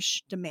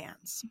British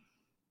demands.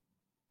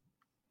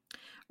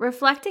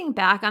 Reflecting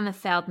back on the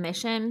failed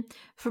mission,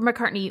 for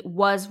Macartney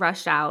was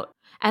rushed out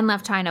and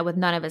left China with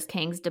none of his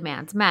king's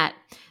demands met,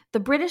 the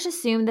British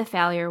assumed the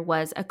failure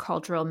was a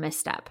cultural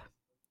misstep.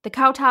 The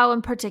kowtow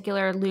in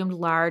particular loomed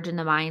large in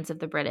the minds of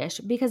the British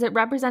because it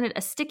represented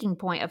a sticking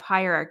point of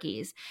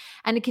hierarchies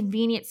and a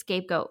convenient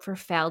scapegoat for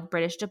failed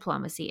British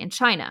diplomacy in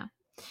China.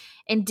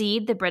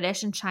 Indeed, the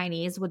British and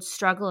Chinese would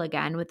struggle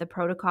again with the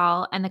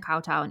Protocol and the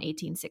Kowtow in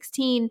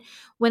 1816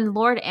 when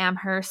Lord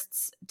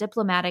Amherst's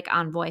diplomatic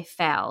envoy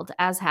failed,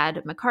 as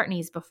had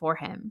Macartney's before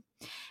him.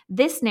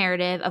 This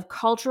narrative of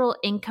cultural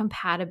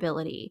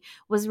incompatibility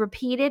was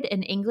repeated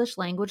in English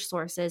language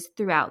sources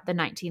throughout the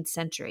 19th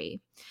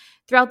century.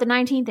 Throughout the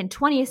 19th and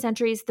 20th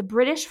centuries, the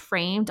British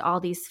framed all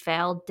these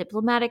failed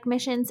diplomatic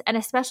missions, and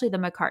especially the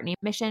Macartney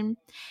mission,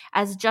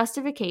 as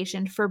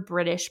justification for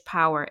British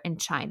power in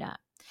China.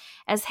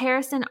 As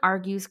Harrison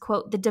argues,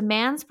 quote, the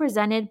demands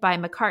presented by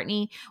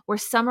Macartney were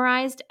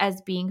summarized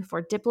as being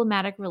for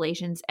diplomatic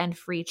relations and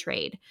free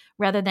trade,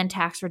 rather than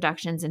tax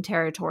reductions and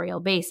territorial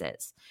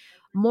bases.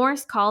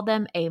 Morse called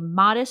them a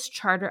modest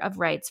charter of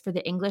rights for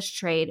the English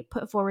trade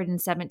put forward in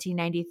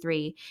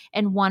 1793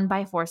 and won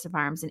by force of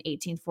arms in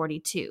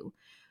 1842,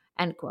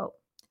 end quote,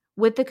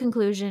 with the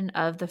conclusion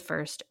of the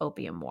First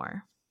Opium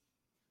War.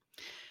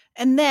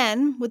 And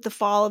then, with the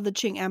fall of the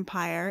Qing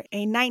Empire,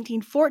 a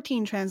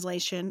 1914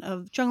 translation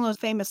of Chunglo's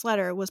famous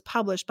letter was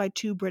published by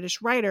two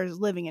British writers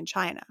living in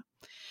China.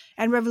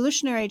 And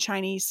revolutionary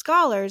Chinese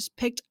scholars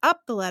picked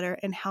up the letter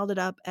and held it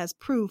up as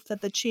proof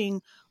that the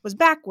Qing was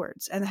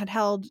backwards and had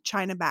held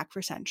China back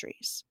for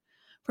centuries.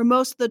 For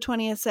most of the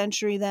 20th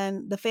century,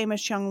 then, the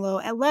famous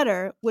Chunglo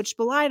letter, which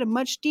belied a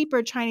much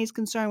deeper Chinese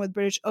concern with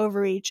British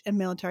overreach and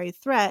military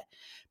threat,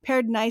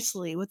 paired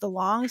nicely with the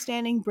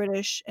long-standing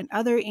British and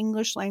other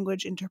English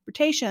language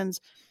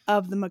interpretations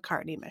of the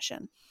Macartney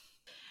mission.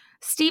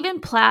 Stephen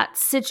Platt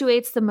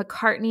situates the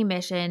Macartney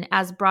mission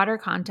as broader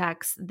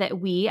context that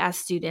we, as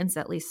students,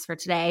 at least for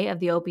today, of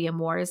the Opium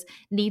Wars,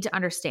 need to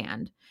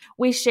understand.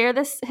 We share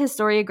this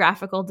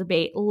historiographical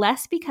debate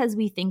less because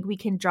we think we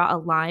can draw a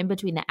line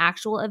between the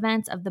actual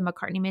events of the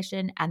Macartney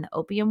mission and the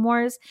Opium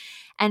Wars,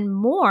 and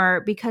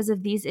more because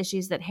of these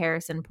issues that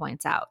Harrison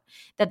points out,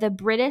 that the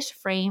British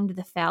framed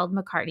the failed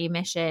Macartney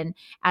mission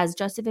as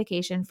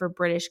justification for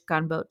British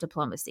gunboat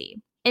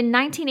diplomacy. In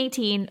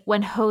 1918,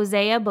 when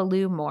Hosea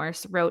Ballou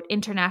Morse wrote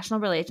International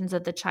Relations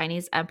of the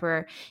Chinese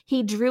Emperor,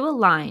 he drew a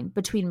line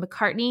between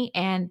Macartney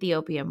and the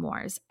Opium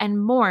Wars,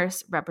 and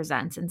Morse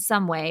represents, in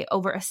some way,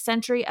 over a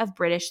century of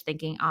British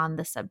thinking on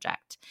the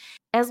subject.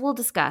 As we'll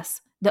discuss,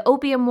 the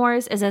Opium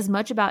Wars is as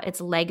much about its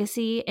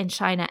legacy in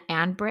China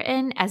and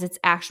Britain as its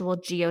actual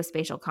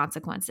geospatial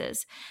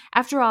consequences.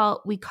 After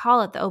all, we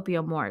call it the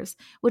Opium Wars,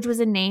 which was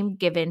a name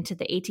given to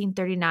the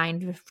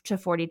 1839 to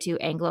 42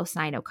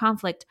 Anglo-Sino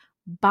conflict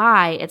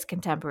by its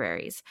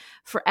contemporaries,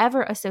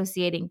 forever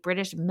associating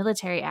British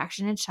military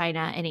action in China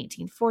in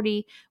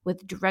 1840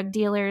 with drug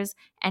dealers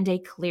and a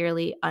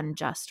clearly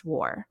unjust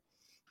war.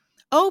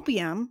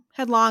 Opium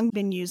had long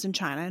been used in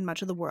China and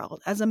much of the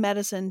world as a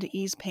medicine to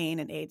ease pain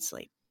and aid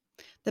sleep.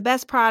 The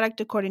best product,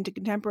 according to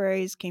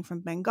contemporaries, came from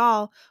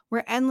Bengal,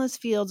 where endless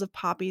fields of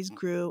poppies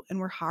grew and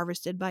were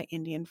harvested by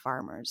Indian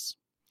farmers.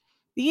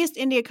 The East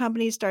India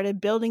Company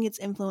started building its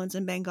influence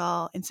in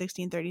Bengal in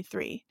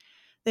 1633.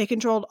 They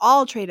controlled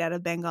all trade out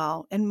of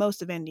Bengal and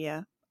most of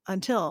India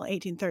until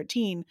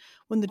 1813,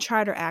 when the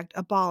Charter Act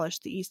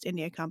abolished the East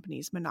India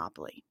Company's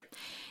monopoly.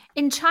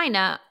 In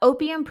China,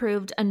 opium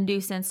proved a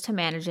nuisance to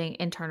managing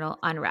internal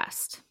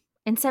unrest.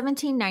 In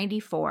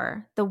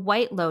 1794, the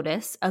White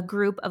Lotus, a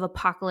group of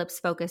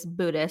apocalypse-focused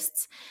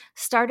Buddhists,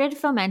 started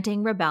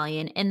fomenting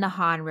rebellion in the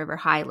Han River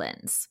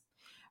Highlands.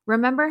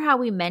 Remember how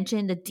we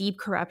mentioned the deep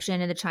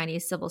corruption in the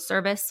Chinese civil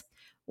service?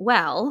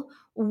 Well,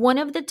 one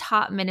of the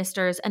top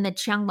ministers in the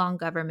Qianlong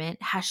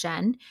government,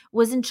 Hashen,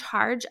 was in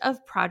charge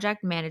of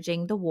project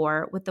managing the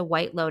war with the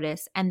White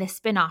Lotus and the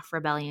spin-off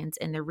rebellions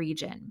in the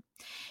region.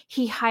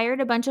 He hired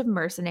a bunch of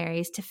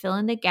mercenaries to fill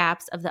in the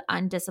gaps of the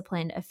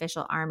undisciplined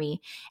official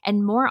army,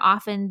 and more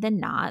often than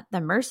not, the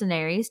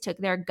mercenaries took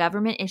their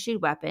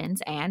government-issued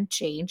weapons and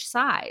changed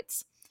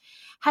sides.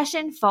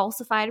 Hessian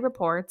falsified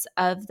reports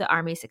of the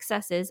army's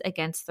successes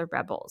against the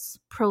rebels,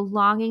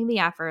 prolonging the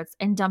efforts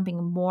and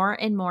dumping more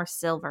and more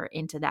silver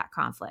into that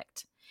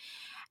conflict.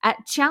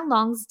 At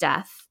Qianlong's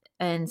death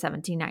in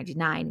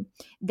 1799,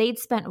 they'd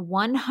spent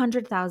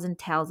 100,000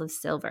 taels of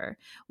silver,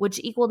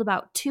 which equaled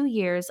about 2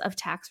 years of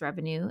tax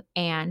revenue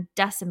and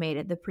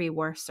decimated the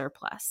pre-war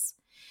surplus.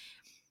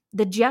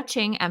 The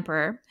Jiaqing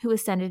emperor, who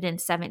ascended in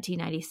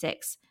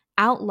 1796,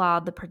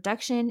 outlawed the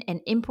production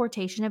and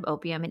importation of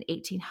opium in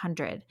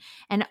 1800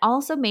 and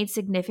also made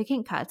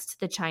significant cuts to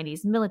the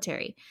Chinese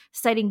military,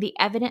 citing the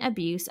evident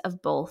abuse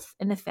of both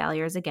and the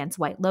failures against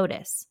White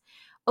Lotus.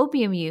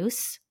 Opium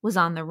use was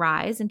on the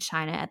rise in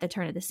China at the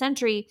turn of the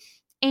century,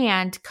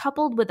 and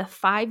coupled with a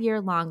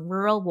 5-year-long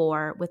rural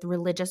war with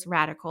religious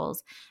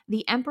radicals,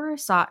 the emperor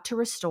sought to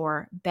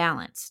restore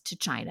balance to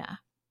China.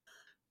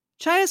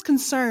 China's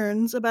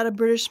concerns about a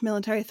British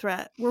military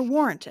threat were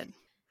warranted.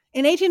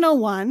 In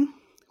 1801,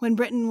 when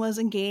Britain was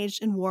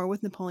engaged in war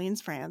with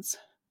Napoleon's France,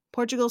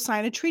 Portugal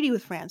signed a treaty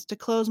with France to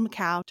close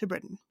Macau to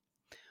Britain.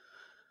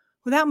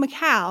 Without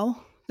Macau,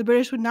 the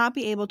British would not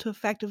be able to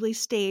effectively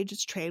stage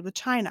its trade with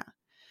China,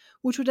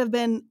 which would have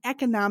been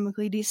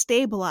economically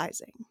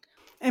destabilizing,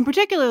 and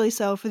particularly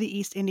so for the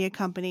East India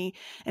Company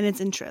and its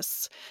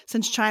interests,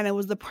 since China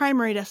was the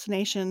primary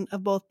destination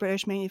of both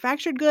British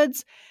manufactured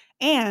goods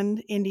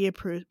and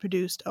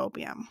India-produced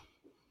opium.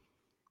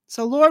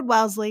 So Lord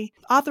Wellesley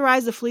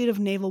authorized a fleet of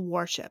naval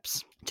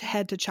warships to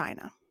head to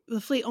China.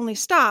 The fleet only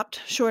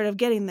stopped short of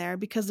getting there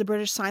because the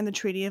British signed the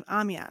Treaty of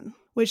Amiens,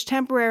 which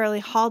temporarily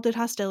halted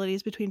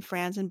hostilities between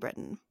France and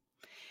Britain.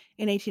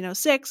 In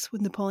 1806,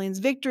 with Napoleon's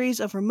victories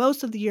over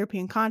most of the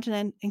European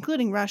continent,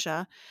 including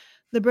Russia,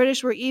 the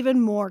British were even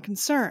more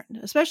concerned,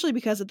 especially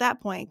because at that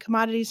point,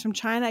 commodities from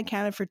China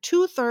accounted for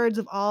 2/3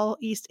 of all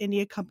East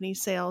India Company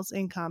sales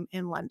income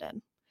in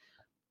London.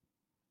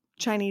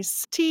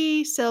 Chinese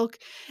tea, silk,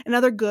 and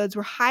other goods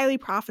were highly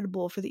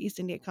profitable for the East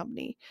India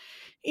Company,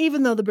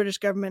 even though the British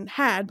government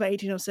had, by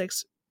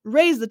 1806,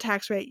 raised the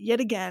tax rate yet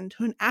again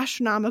to an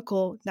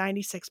astronomical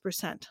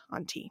 96%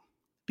 on tea,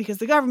 because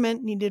the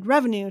government needed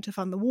revenue to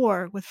fund the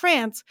war with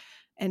France,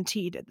 and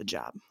tea did the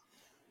job.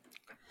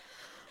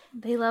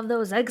 They love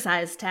those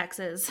excise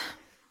taxes.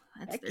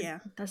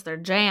 That's their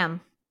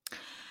jam.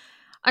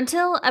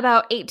 Until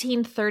about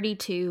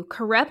 1832,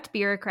 corrupt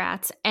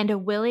bureaucrats and a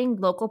willing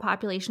local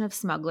population of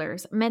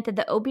smugglers meant that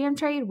the opium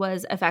trade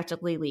was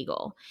effectively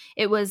legal.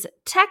 It was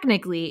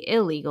technically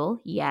illegal,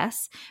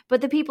 yes,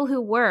 but the people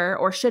who were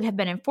or should have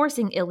been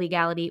enforcing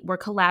illegality were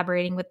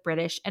collaborating with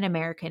British and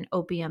American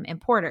opium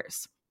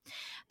importers.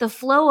 The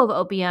flow of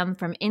opium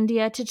from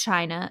India to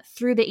China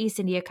through the East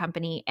India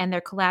Company and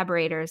their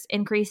collaborators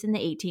increased in the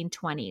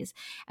 1820s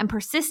and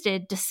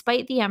persisted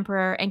despite the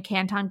Emperor and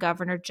Canton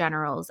Governor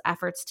General's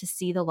efforts to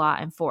see the law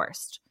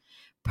enforced.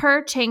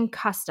 Per Qing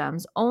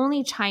customs,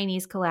 only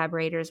Chinese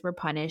collaborators were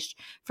punished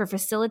for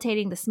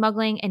facilitating the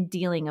smuggling and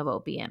dealing of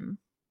opium.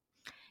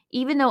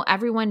 Even though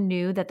everyone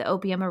knew that the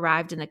opium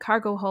arrived in the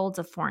cargo holds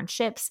of foreign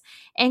ships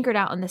anchored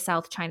out in the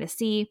South China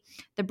Sea,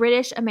 the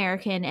British,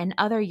 American, and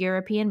other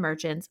European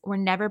merchants were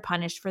never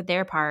punished for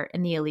their part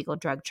in the illegal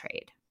drug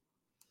trade.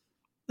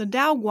 The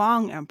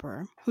Daoguang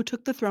Emperor, who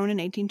took the throne in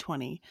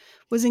 1820,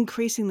 was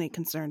increasingly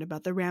concerned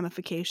about the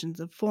ramifications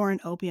of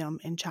foreign opium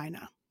in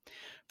China.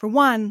 For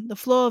one, the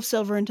flow of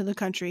silver into the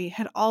country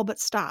had all but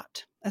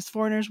stopped, as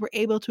foreigners were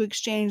able to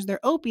exchange their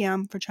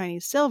opium for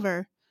Chinese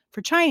silver,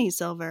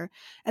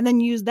 and then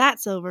use that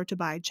silver to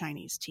buy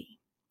Chinese tea.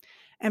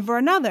 And for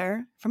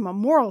another, from a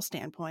moral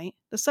standpoint,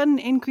 the sudden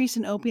increase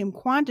in opium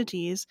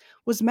quantities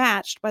was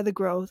matched by the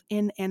growth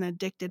in an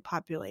addicted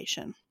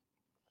population.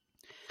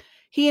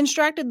 He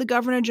instructed the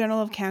Governor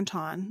General of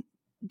Canton,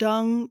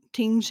 Deng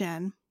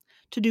Tingzhen,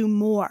 to do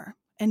more,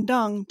 and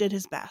Deng did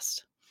his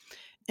best.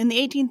 In the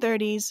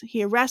 1830s,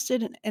 he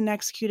arrested and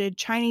executed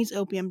Chinese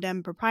opium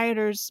den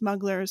proprietors,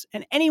 smugglers,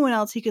 and anyone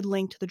else he could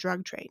link to the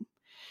drug trade.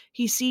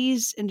 He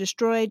seized and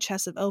destroyed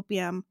chests of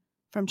opium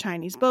from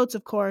Chinese boats,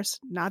 of course,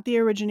 not the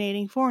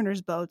originating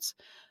foreigners' boats,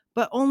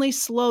 but only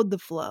slowed the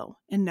flow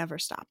and never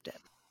stopped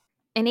it.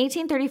 In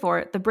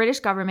 1834, the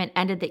British government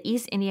ended the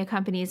East India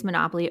Company's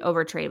monopoly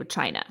over trade with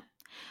China.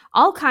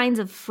 All kinds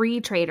of free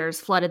traders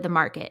flooded the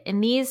market,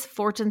 and these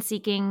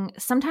fortune-seeking,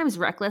 sometimes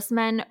reckless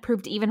men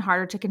proved even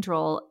harder to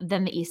control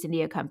than the East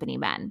India Company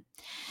men.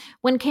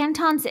 When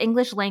Canton's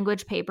English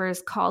language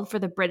papers called for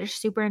the British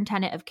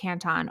superintendent of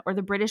Canton or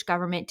the British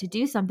government to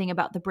do something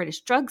about the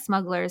British drug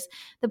smugglers,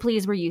 the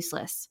pleas were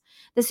useless.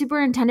 The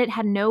superintendent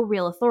had no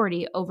real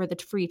authority over the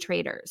free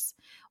traders.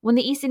 When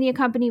the East India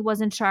Company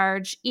was in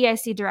charge,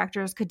 EIC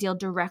directors could deal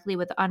directly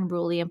with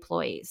unruly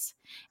employees.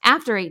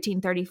 After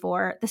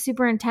 1834, the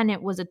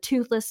superintendent was a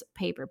toothless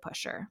paper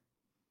pusher.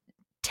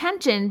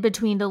 Tension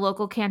between the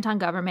local Canton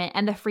government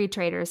and the free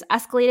traders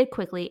escalated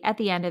quickly at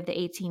the end of the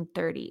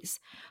 1830s.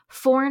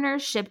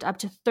 Foreigners shipped up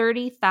to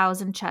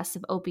 30,000 chests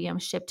of opium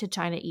shipped to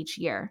China each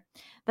year.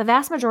 The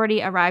vast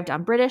majority arrived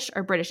on British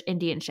or British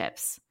Indian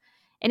ships.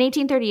 In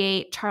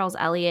 1838, Charles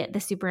Eliot,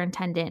 the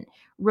superintendent,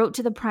 wrote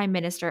to the Prime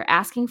Minister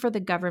asking for the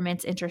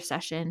government's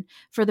intercession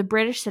for the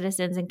British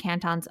citizens in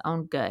Canton's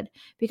own good,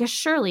 because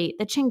surely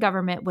the Qing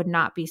government would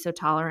not be so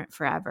tolerant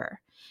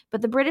forever.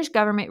 But the British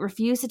government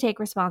refused to take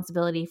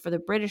responsibility for the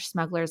British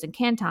smugglers in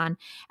Canton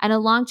and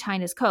along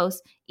China's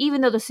coast,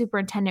 even though the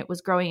superintendent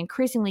was growing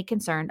increasingly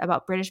concerned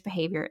about British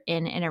behavior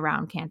in and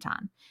around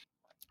Canton.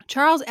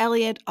 Charles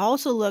Eliot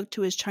also looked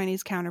to his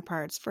Chinese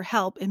counterparts for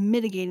help in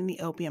mitigating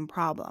the opium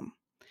problem.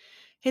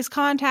 His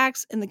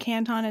contacts in the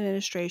Canton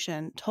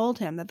administration told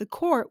him that the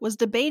court was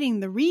debating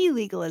the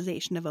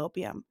re-legalization of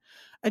opium,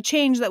 a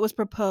change that was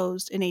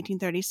proposed in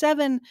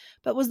 1837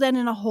 but was then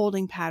in a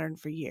holding pattern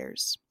for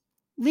years.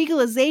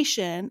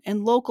 Legalization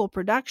and local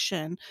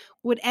production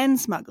would end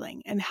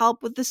smuggling and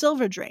help with the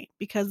silver drain,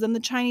 because then the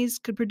Chinese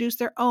could produce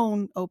their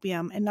own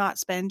opium and not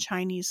spend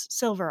Chinese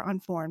silver on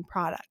foreign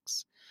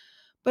products.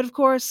 But of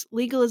course,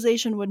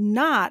 legalization would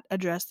not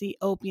address the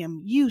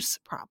opium use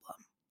problem.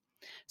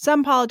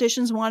 Some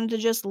politicians wanted to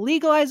just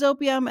legalize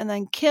opium and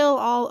then kill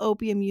all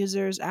opium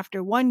users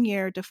after 1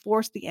 year to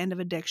force the end of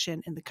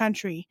addiction in the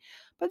country,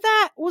 but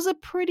that was a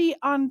pretty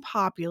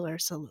unpopular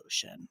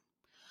solution.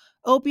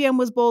 Opium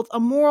was both a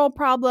moral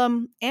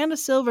problem and a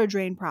silver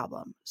drain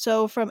problem.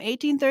 So from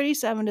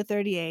 1837 to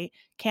 38,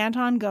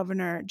 Canton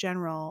Governor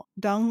General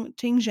Deng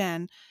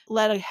Tingzhen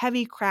led a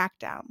heavy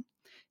crackdown.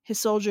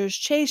 His soldiers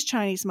chased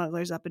Chinese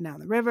smugglers up and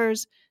down the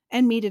rivers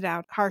and meted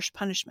out harsh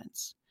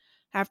punishments.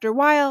 After a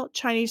while,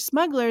 Chinese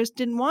smugglers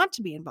didn't want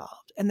to be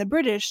involved, and the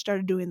British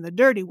started doing the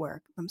dirty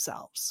work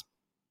themselves.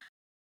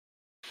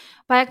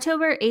 By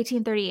October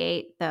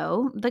 1838,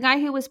 though, the guy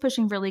who was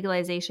pushing for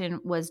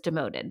legalization was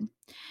demoted.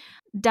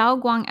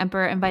 Daoguang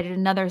Emperor invited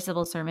another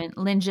civil servant,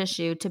 Lin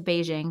Jishu, to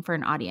Beijing for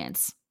an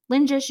audience.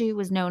 Lin Jishu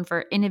was known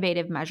for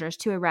innovative measures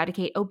to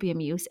eradicate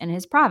opium use in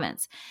his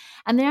province,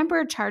 and the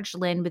emperor charged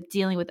Lin with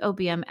dealing with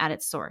opium at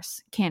its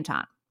source,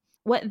 Canton.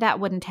 What that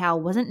would entail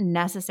wasn't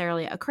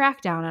necessarily a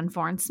crackdown on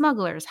foreign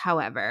smugglers,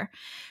 however.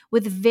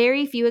 With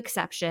very few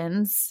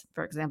exceptions,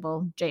 for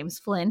example, James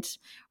Flint,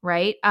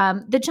 right?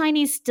 The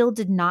Chinese still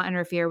did not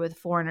interfere with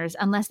foreigners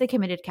unless they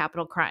committed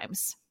capital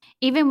crimes.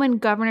 Even when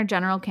Governor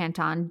General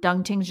Canton,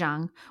 Deng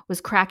Tingjiang, was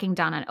cracking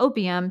down on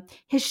opium,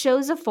 his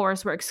shows of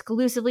force were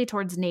exclusively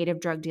towards native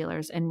drug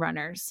dealers and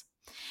runners.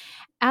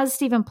 As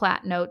Stephen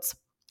Platt notes,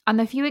 on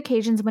the few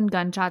occasions when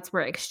gunshots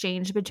were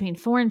exchanged between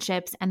foreign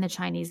ships and the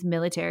Chinese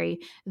military,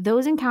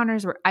 those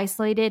encounters were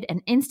isolated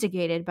and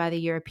instigated by the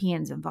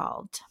Europeans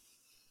involved.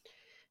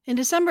 In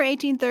December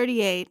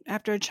 1838,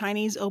 after a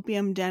Chinese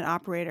opium den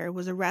operator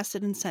was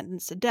arrested and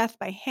sentenced to death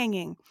by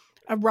hanging,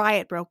 a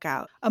riot broke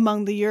out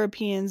among the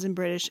Europeans and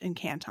British in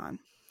Canton.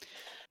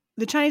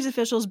 The Chinese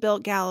officials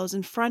built gallows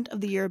in front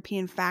of the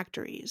European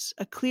factories,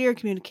 a clear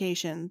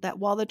communication that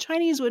while the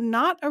Chinese would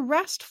not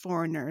arrest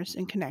foreigners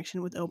in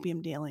connection with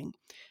opium dealing,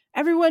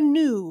 everyone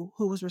knew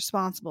who was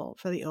responsible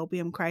for the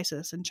opium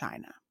crisis in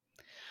China.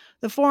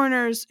 The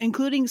foreigners,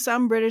 including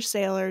some British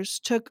sailors,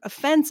 took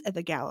offense at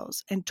the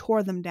gallows and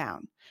tore them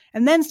down,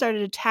 and then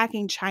started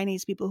attacking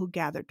Chinese people who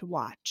gathered to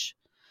watch.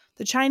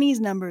 The Chinese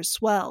numbers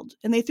swelled,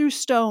 and they threw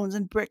stones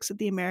and bricks at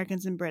the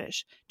Americans and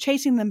British,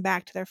 chasing them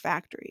back to their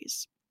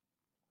factories.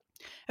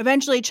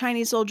 Eventually,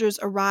 Chinese soldiers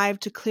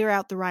arrived to clear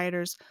out the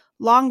rioters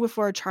long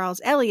before Charles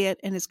Elliot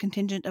and his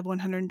contingent of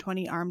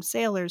 120 armed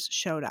sailors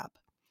showed up.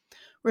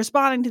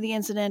 Responding to the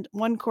incident,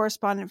 one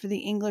correspondent for the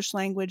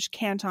English-language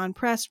Canton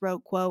Press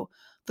wrote, quote,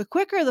 "The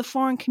quicker the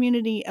foreign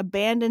community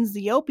abandons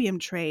the opium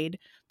trade,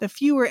 the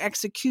fewer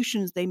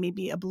executions they may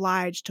be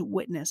obliged to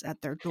witness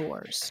at their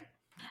doors."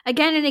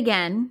 Again and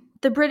again,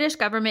 the British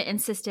government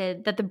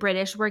insisted that the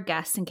British were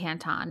guests in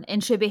Canton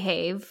and should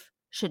behave,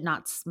 should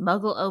not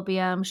smuggle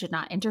opium, should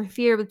not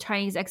interfere with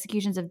Chinese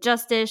executions of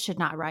justice, should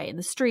not riot in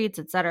the streets,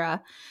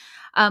 etc.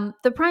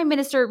 The prime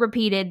minister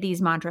repeated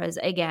these mantras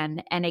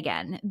again and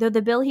again, though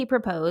the bill he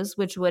proposed,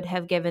 which would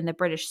have given the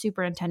British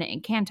superintendent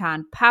in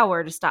Canton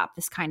power to stop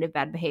this kind of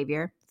bad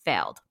behavior,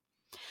 failed.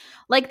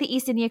 Like the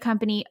East India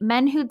Company,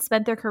 men who'd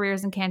spent their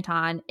careers in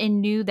Canton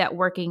and knew that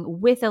working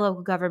with the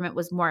local government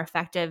was more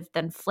effective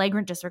than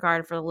flagrant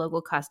disregard for the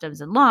local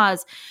customs and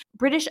laws,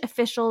 British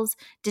officials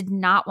did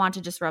not want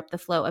to disrupt the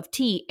flow of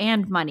tea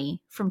and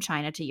money from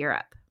China to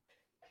Europe.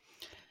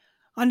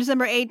 On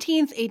December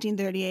 18th,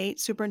 1838,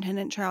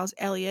 Superintendent Charles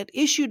Elliot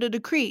issued a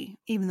decree,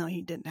 even though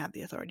he didn't have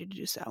the authority to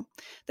do so,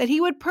 that he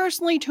would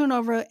personally turn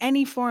over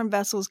any foreign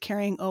vessels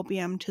carrying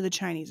opium to the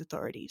Chinese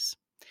authorities.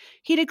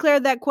 He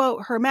declared that,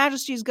 quote, "Her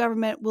Majesty's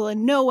government will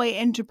in no way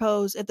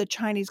interpose if the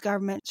Chinese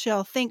government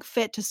shall think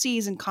fit to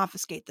seize and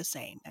confiscate the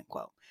same," end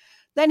quote.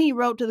 Then he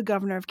wrote to the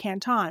governor of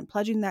Canton,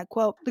 pledging that,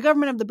 quote, "The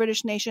government of the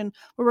British nation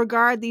will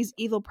regard these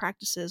evil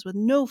practices with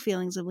no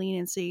feelings of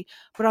leniency,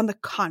 but on the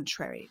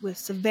contrary, with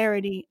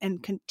severity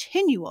and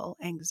continual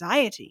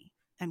anxiety,"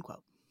 end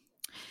quote.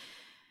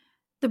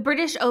 The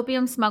British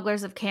opium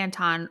smugglers of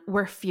Canton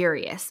were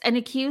furious and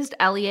accused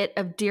Elliot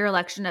of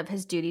dereliction of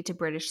his duty to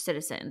British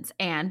citizens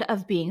and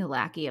of being a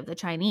lackey of the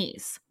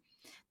Chinese.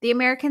 The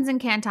Americans in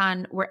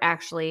Canton were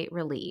actually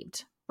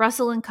relieved.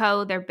 Russell &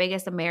 Co., their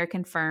biggest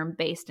American firm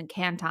based in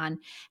Canton,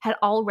 had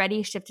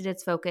already shifted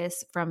its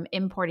focus from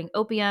importing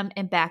opium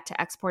and back to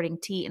exporting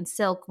tea and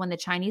silk when the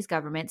Chinese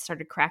government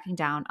started cracking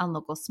down on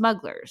local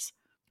smugglers.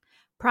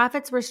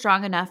 Profits were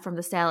strong enough from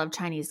the sale of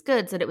Chinese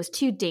goods that it was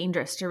too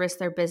dangerous to risk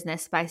their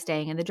business by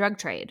staying in the drug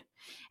trade.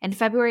 In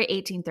February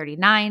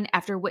 1839,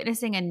 after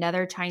witnessing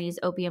another Chinese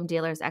opium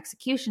dealer's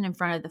execution in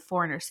front of the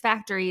foreigners'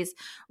 factories,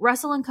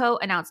 Russell & Co.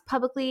 announced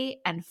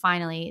publicly and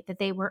finally that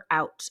they were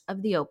out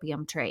of the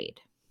opium trade.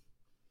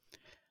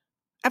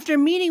 After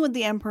meeting with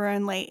the emperor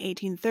in late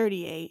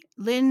 1838,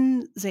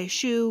 Lin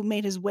Zexu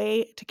made his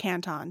way to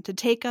Canton to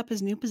take up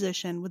his new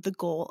position with the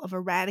goal of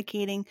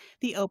eradicating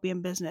the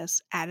opium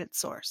business at its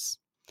source.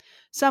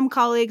 Some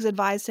colleagues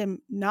advised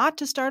him not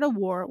to start a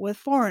war with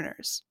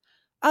foreigners.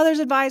 Others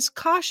advised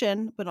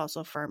caution, but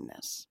also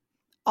firmness.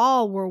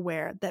 All were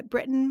aware that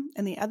Britain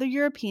and the other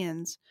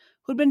Europeans,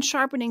 who had been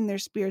sharpening their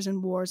spears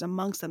in wars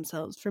amongst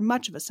themselves for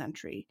much of a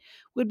century,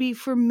 would be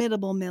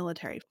formidable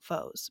military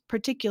foes,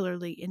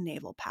 particularly in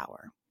naval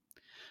power.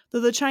 Though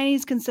the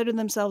Chinese considered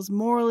themselves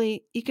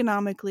morally,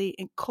 economically,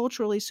 and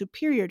culturally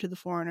superior to the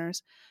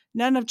foreigners,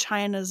 none of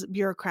China's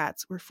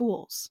bureaucrats were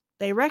fools.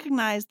 They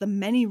recognized the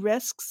many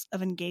risks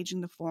of engaging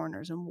the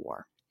foreigners in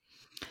war.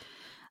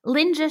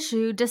 Lin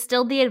Jishu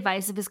distilled the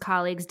advice of his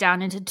colleagues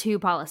down into two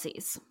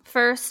policies.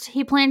 First,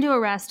 he planned to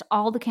arrest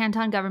all the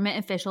Canton government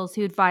officials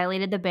who had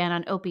violated the ban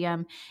on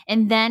opium,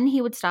 and then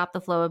he would stop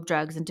the flow of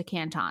drugs into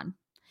Canton.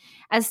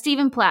 As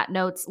Stephen Platt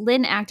notes,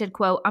 Lin acted,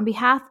 quote, on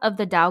behalf of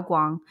the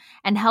Daoguang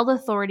and held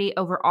authority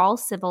over all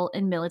civil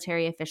and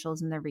military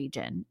officials in the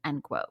region,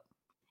 end quote.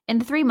 In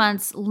 3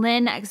 months,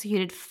 Lin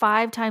executed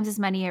 5 times as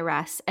many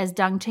arrests as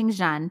Deng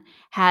Tingzhen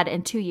had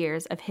in 2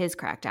 years of his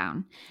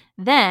crackdown.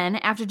 Then,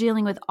 after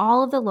dealing with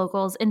all of the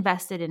locals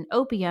invested in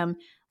opium,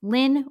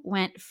 Lin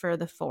went for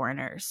the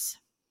foreigners.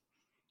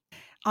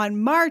 On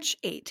March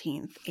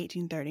 18th,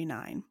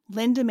 1839,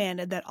 Lin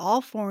demanded that all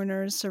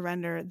foreigners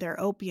surrender their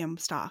opium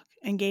stock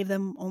and gave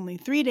them only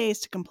 3 days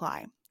to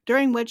comply,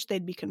 during which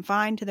they'd be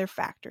confined to their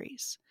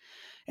factories.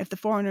 If the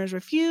foreigners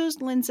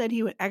refused, Lin said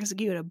he would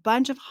execute a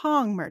bunch of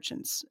Hong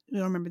merchants.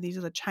 You'll remember these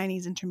are the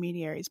Chinese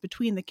intermediaries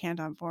between the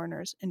Canton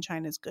foreigners and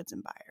China's goods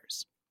and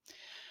buyers.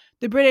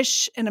 The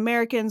British and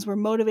Americans were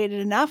motivated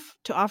enough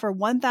to offer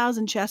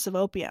 1,000 chests of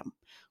opium,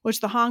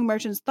 which the Hong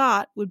merchants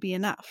thought would be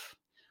enough.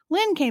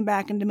 Lin came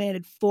back and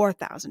demanded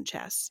 4,000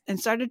 chests and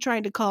started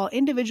trying to call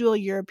individual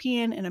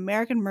European and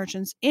American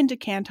merchants into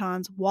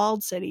Canton's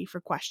walled city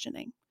for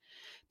questioning.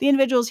 The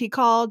individuals he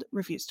called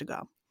refused to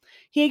go.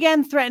 He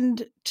again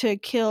threatened to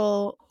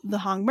kill the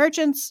Hong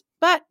merchants,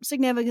 but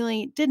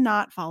significantly did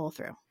not follow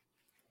through.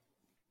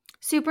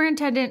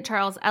 Superintendent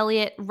Charles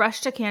Elliot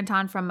rushed to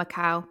Canton from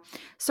Macau,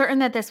 certain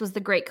that this was the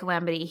great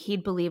calamity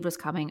he'd believed was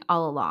coming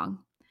all along.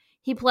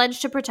 He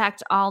pledged to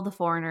protect all the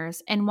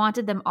foreigners and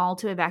wanted them all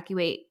to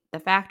evacuate the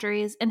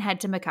factories and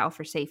head to Macau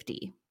for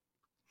safety.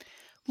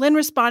 Lin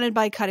responded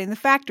by cutting the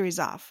factories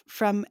off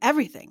from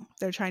everything: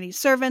 their Chinese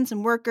servants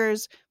and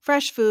workers,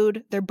 fresh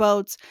food, their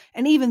boats,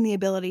 and even the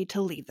ability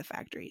to leave the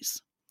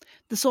factories.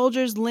 The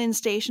soldiers Lin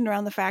stationed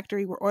around the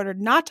factory were ordered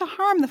not to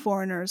harm the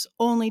foreigners,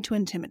 only to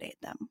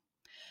intimidate them.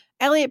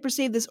 Elliot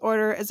perceived this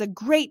order as a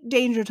great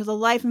danger to the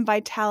life and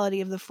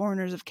vitality of the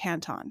foreigners of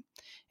Canton.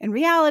 In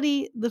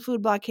reality, the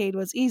food blockade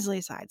was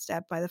easily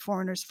sidestepped by the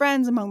foreigners'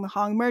 friends among the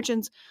Hong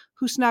merchants,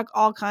 who snuck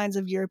all kinds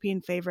of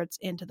European favorites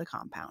into the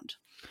compound.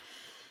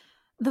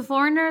 The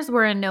foreigners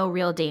were in no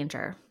real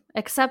danger,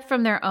 except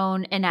from their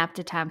own inept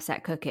attempts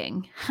at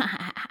cooking.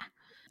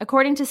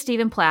 According to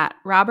Stephen Platt,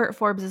 Robert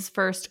Forbes'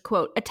 first,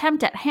 quote,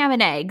 attempt at ham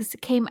and eggs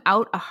came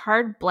out a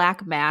hard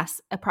black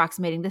mass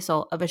approximating the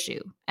sole of a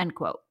shoe, end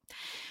quote.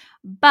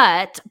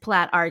 But,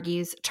 Platt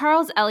argues,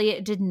 Charles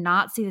Elliot did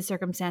not see the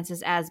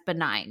circumstances as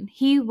benign.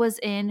 He was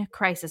in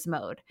crisis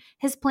mode.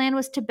 His plan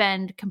was to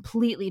bend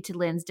completely to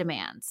Lin's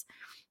demands.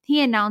 He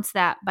announced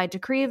that, by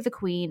decree of the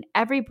Queen,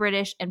 every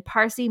British and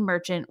Parsi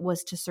merchant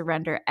was to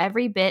surrender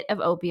every bit of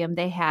opium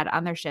they had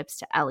on their ships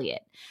to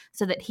Elliot,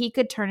 so that he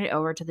could turn it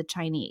over to the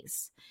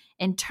Chinese.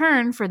 In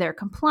turn for their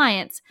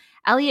compliance,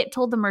 Elliot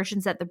told the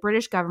merchants that the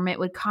British government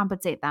would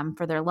compensate them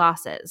for their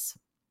losses.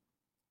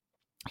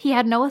 He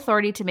had no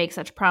authority to make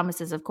such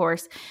promises, of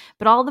course,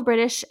 but all the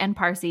British and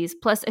Parsis,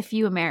 plus a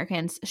few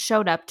Americans,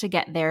 showed up to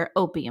get their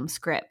opium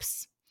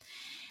scrips.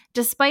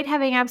 Despite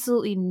having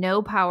absolutely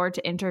no power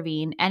to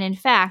intervene, and in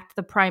fact,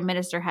 the Prime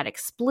Minister had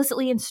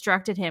explicitly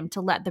instructed him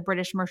to let the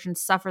British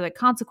merchants suffer the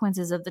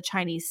consequences of the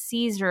Chinese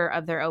seizure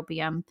of their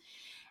opium,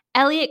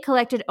 Elliot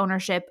collected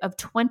ownership of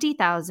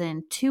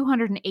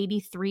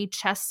 20,283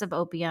 chests of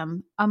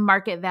opium, a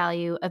market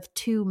value of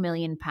 £2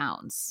 million.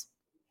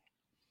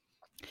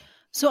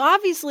 So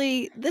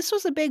obviously, this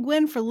was a big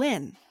win for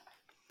Lin.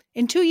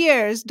 In 2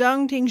 years,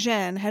 Deng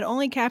Tingzhen had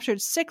only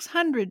captured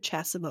 600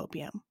 chests of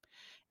opium.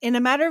 In a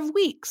matter of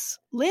weeks,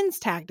 Lin's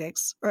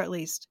tactics, or at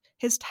least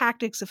his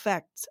tactics'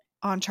 effects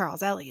on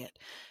Charles Elliot,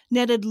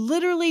 netted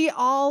literally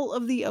all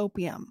of the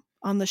opium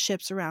on the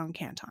ships around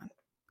Canton.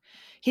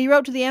 He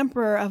wrote to the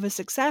emperor of his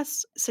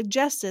success,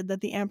 suggested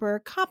that the emperor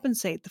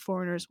compensate the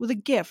foreigners with a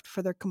gift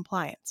for their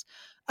compliance,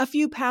 a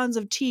few pounds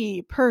of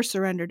tea per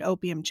surrendered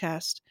opium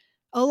chest,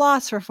 a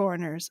loss for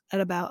foreigners at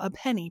about a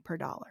penny per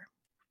dollar.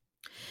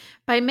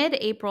 By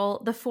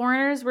mid-April, the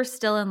foreigners were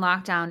still in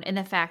lockdown in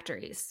the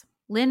factories.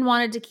 Lin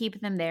wanted to keep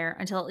them there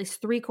until at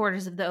least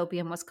 3/4 of the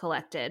opium was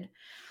collected.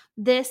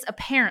 This,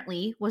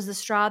 apparently, was the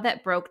straw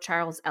that broke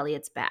Charles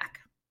Elliot's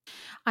back.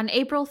 On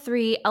April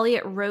 3,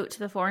 Elliot wrote to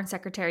the Foreign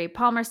Secretary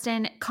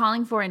Palmerston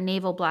calling for a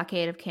naval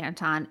blockade of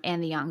Canton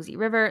and the Yangtze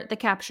River, the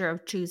capture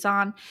of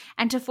Chuzan,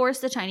 and to force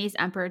the Chinese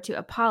emperor to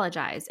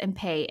apologize and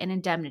pay an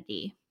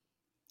indemnity.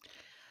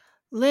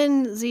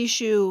 Lin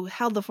Zishu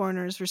held the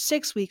foreigners for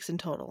 6 weeks in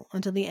total,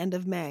 until the end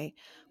of May,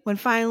 when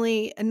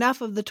finally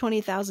enough of the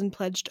 20,000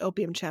 pledged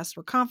opium chests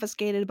were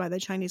confiscated by the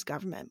Chinese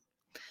government.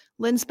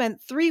 Lin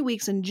spent 3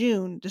 weeks in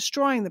June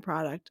destroying the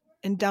product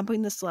and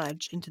dumping the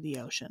sledge into the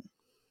ocean.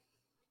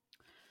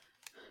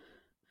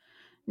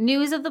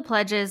 News of the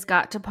pledges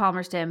got to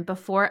Palmerston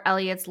before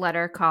Elliot's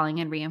letter calling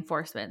in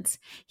reinforcements.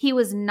 He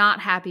was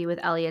not happy with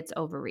Elliot's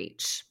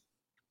overreach.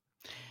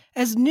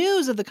 As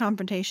news of the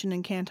confrontation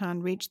in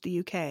Canton reached the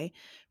UK,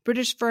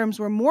 British firms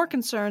were more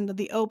concerned that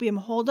the opium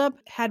holdup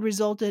had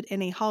resulted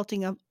in a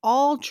halting of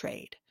all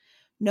trade.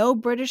 No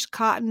British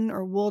cotton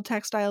or wool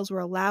textiles were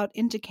allowed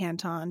into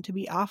Canton to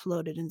be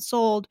offloaded and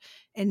sold,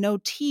 and no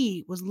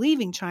tea was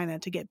leaving China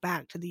to get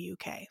back to the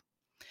UK.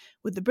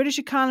 With the British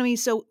economy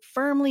so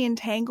firmly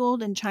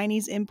entangled in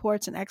Chinese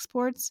imports and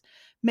exports,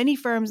 many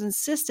firms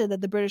insisted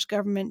that the British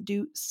government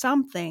do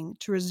something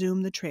to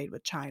resume the trade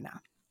with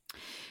China.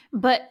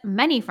 But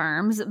many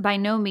firms by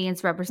no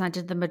means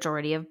represented the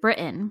majority of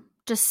Britain.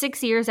 Just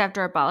 6 years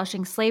after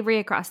abolishing slavery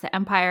across the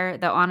empire,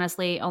 though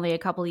honestly only a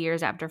couple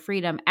years after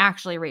freedom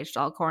actually reached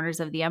all corners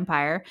of the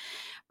empire,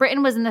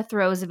 Britain was in the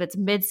throes of its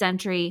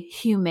mid-century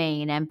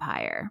humane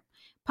empire.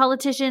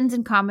 Politicians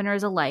and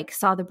commoners alike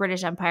saw the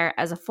British Empire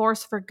as a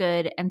force for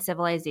good and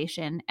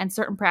civilization, and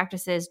certain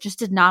practices just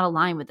did not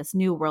align with this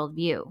new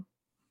worldview.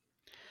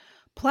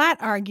 Platt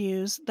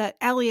argues that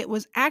Eliot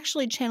was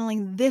actually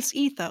channeling this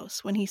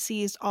ethos when he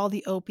seized all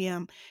the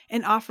opium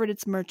and offered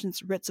its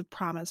merchants writs of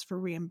promise for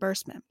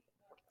reimbursement.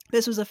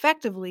 This was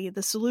effectively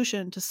the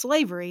solution to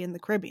slavery in the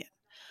Caribbean.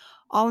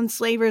 All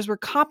enslavers were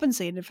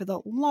compensated for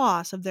the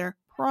loss of their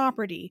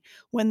property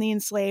when the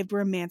enslaved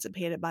were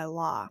emancipated by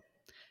law.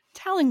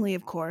 Tellingly,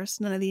 of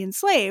course, none of the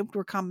enslaved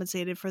were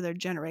compensated for their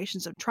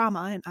generations of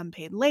trauma and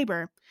unpaid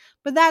labor,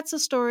 but that's a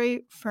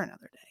story for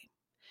another day.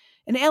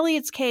 In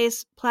Eliot's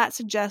case, Platt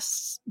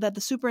suggests that the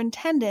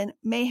superintendent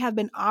may have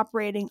been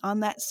operating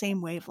on that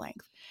same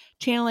wavelength,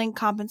 channeling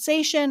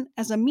compensation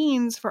as a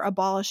means for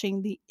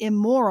abolishing the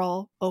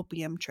immoral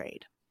opium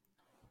trade.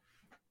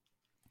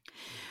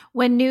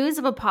 When news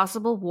of a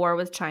possible war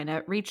with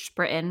China reached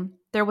Britain,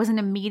 there was an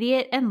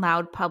immediate and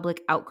loud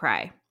public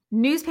outcry.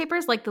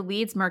 Newspapers like the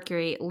Leeds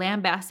Mercury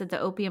lambasted the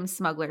opium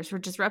smugglers for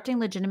disrupting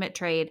legitimate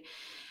trade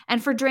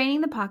and for draining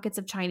the pockets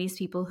of Chinese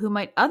people who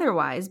might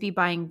otherwise be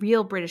buying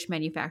real British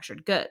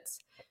manufactured goods.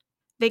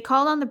 They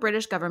called on the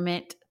British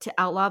government to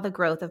outlaw the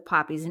growth of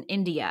poppies in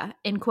India,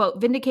 in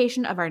quote,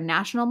 vindication of our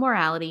national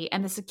morality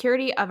and the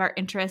security of our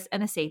interests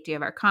and the safety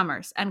of our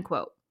commerce, end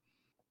quote.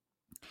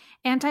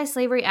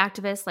 Anti-slavery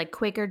activists like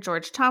Quaker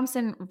George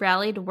Thompson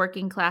rallied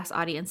working-class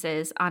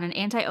audiences on an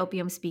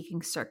anti-opium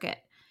speaking circuit.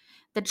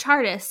 The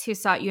Chartists, who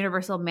sought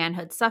universal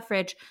manhood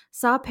suffrage,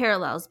 saw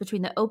parallels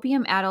between the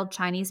opium-addled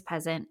Chinese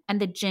peasant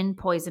and the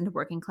gin-poisoned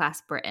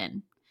working-class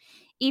Britain.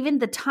 Even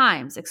the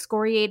Times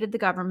excoriated the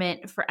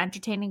government for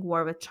entertaining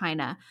war with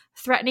China,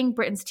 threatening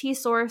Britain's tea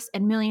source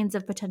and millions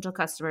of potential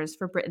customers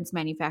for Britain's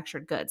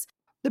manufactured goods.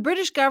 The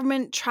British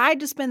government tried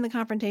to spin the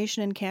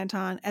confrontation in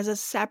Canton as a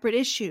separate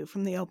issue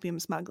from the opium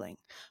smuggling,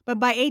 but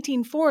by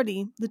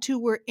 1840, the two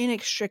were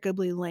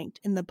inextricably linked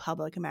in the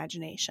public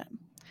imagination.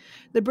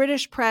 The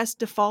British press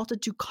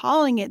defaulted to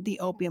calling it the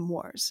Opium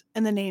Wars,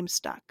 and the name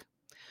stuck.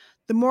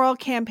 The moral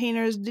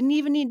campaigners didn't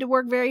even need to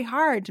work very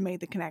hard to make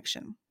the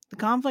connection. The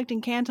conflict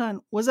in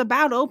Canton was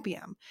about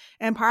opium,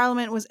 and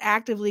Parliament was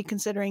actively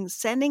considering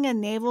sending a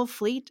naval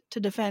fleet to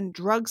defend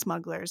drug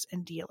smugglers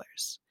and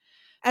dealers.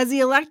 As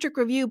the Electric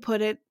Review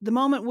put it, the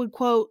moment would,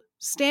 quote,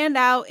 stand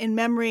out in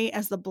memory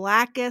as the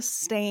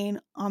blackest stain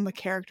on the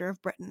character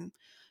of Britain.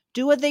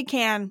 Do what they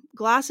can,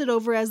 gloss it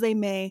over as they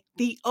may,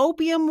 the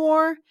Opium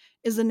War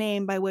is the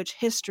name by which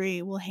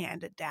history will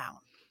hand it down.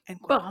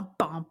 End quote. Bah,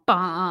 bah,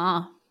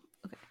 bah.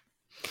 Okay.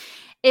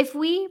 If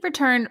we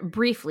return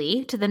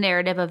briefly to the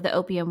narrative of the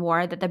Opium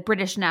War that the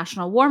British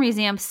National War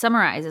Museum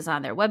summarizes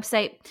on their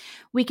website,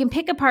 we can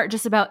pick apart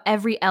just about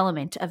every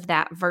element of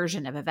that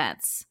version of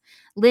events.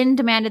 Lynn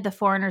demanded the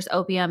foreigners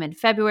opium in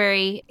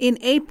February. In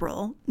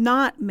April,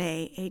 not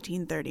May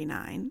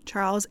 1839,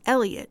 Charles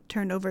Eliot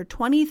turned over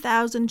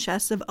 20,000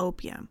 chests of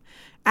opium,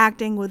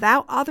 acting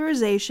without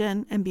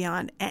authorization and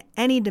beyond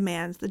any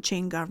demands the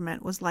Qing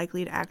government was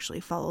likely to actually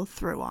follow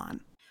through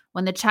on.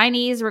 When the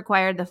Chinese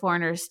required the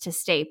foreigners to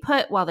stay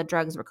put while the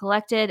drugs were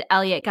collected,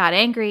 Eliot got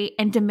angry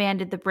and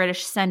demanded the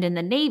British send in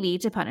the Navy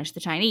to punish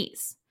the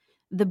Chinese.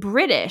 The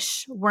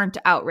British weren't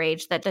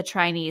outraged that the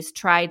Chinese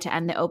tried to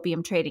end the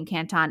opium trade in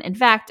Canton. In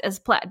fact, as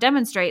Platt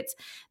demonstrates,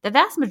 the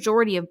vast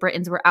majority of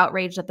Britons were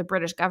outraged that the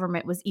British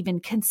government was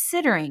even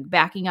considering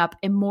backing up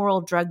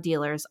immoral drug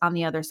dealers on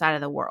the other side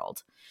of the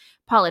world.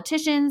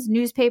 Politicians,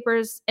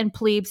 newspapers, and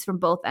plebes from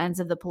both ends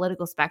of the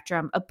political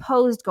spectrum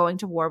opposed going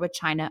to war with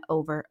China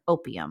over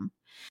opium.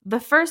 The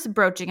first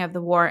broaching of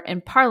the war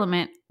in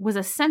Parliament was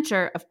a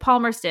censure of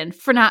Palmerston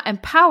for not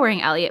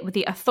empowering Eliot with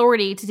the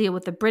authority to deal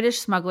with the British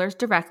smugglers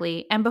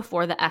directly and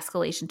before the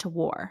escalation to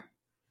war.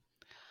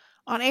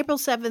 On April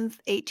 7,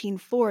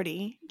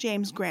 1840,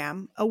 James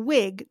Graham, a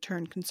Whig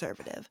turned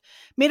Conservative,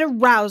 made a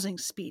rousing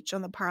speech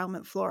on the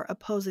Parliament floor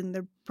opposing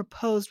the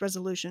proposed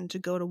resolution to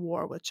go to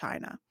war with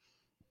China.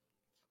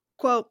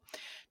 Quote,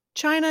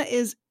 China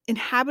is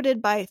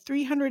inhabited by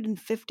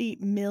 350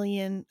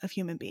 million of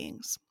human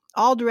beings,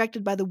 all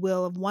directed by the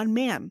will of one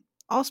man,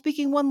 all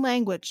speaking one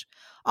language,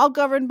 all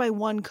governed by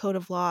one code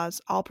of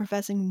laws, all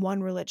professing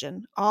one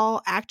religion,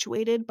 all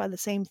actuated by the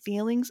same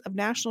feelings of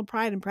national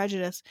pride and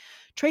prejudice,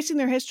 tracing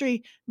their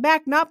history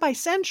back not by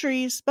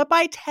centuries, but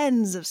by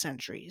tens of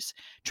centuries,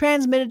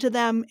 transmitted to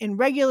them in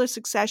regular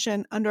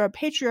succession under a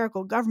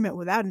patriarchal government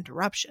without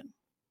interruption.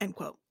 End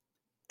quote.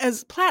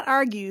 As Platt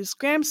argues,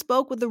 Graham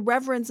spoke with the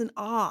reverence and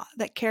awe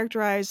that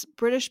characterized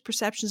British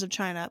perceptions of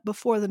China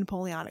before the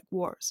Napoleonic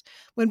Wars,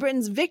 when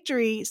Britain's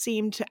victory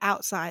seemed to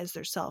outsize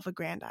their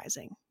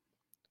self-aggrandizing.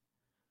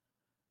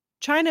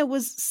 China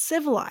was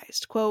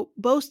civilized, quote,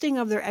 boasting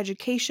of their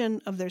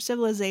education, of their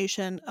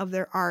civilization, of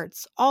their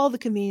arts, all the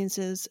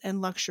conveniences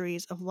and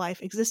luxuries of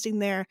life existing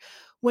there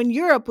when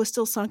Europe was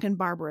still sunk in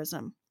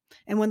barbarism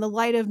and when the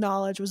light of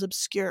knowledge was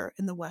obscure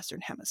in the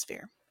Western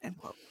Hemisphere, end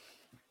quote.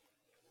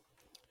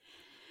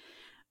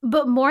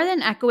 But more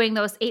than echoing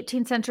those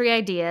 18th century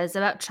ideas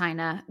about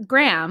China,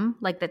 Graham,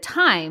 like the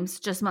Times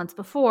just months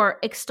before,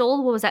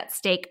 extolled what was at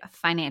stake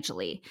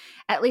financially.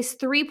 At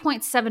least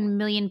 £3.7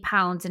 million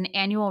in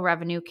annual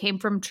revenue came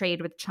from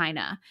trade with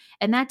China.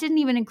 And that didn't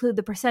even include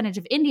the percentage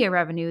of India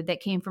revenue that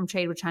came from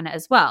trade with China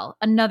as well,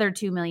 another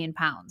 £2 million.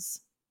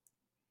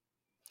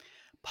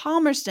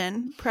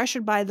 Palmerston,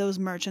 pressured by those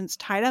merchants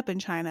tied up in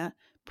China,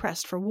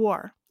 pressed for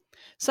war,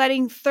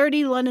 citing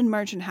 30 London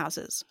merchant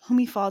houses, whom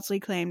he falsely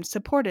claimed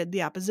supported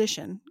the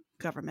opposition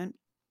government.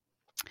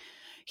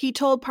 He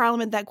told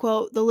Parliament that,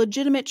 quote, the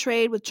legitimate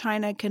trade with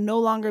China can no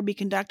longer be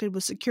conducted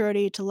with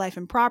security to life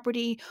and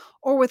property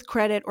or with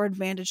credit or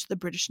advantage to the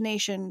British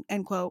nation,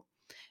 end quote,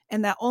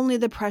 and that only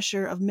the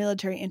pressure of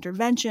military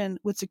intervention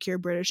would secure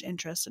British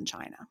interests in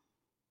China.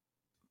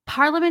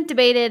 Parliament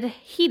debated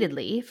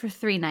heatedly for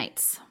 3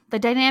 nights. The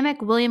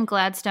dynamic William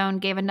Gladstone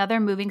gave another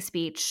moving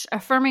speech,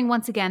 affirming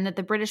once again that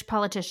the British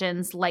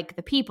politicians, like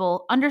the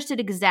people, understood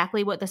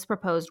exactly what this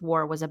proposed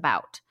war was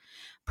about: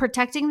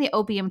 protecting the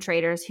opium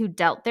traders who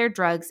dealt their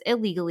drugs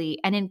illegally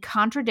and in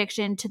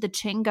contradiction to the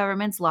Qing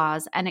government's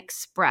laws and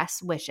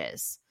express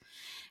wishes.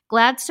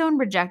 Gladstone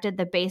rejected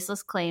the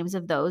baseless claims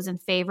of those in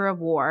favor of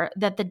war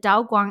that the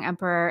Daoguang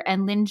Emperor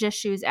and Lin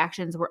Jishu's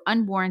actions were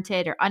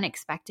unwarranted or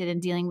unexpected in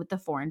dealing with the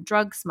foreign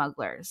drug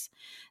smugglers.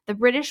 The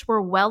British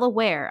were well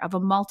aware of a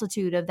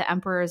multitude of the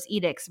emperor's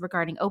edicts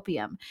regarding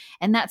opium,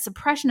 and that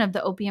suppression of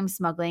the opium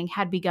smuggling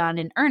had begun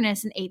in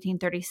earnest in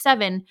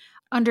 1837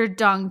 under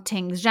Dong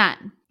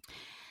Tingzhen.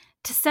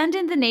 To send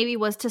in the Navy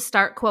was to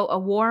start, quote, a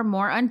war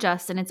more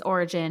unjust in its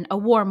origin, a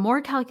war more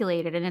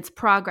calculated in its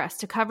progress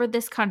to cover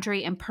this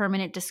country in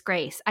permanent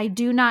disgrace. I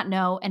do not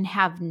know and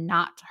have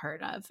not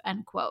heard of,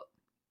 end quote.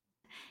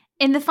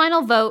 In the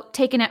final vote,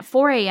 taken at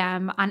 4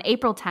 a.m. on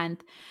April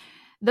 10th,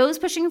 those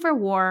pushing for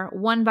war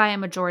won by a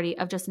majority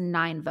of just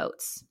 9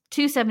 votes,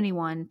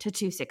 271 to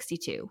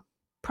 262.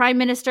 Prime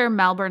Minister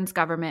Melbourne's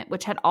government,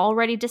 which had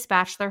already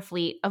dispatched their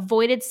fleet,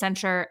 avoided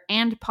censure,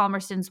 and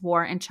Palmerston's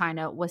war in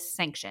China was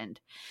sanctioned.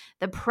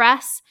 The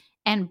press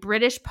and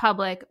British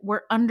public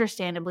were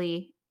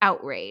understandably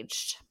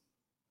outraged.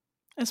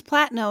 As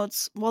Platt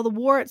notes, while the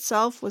war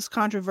itself was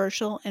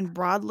controversial and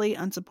broadly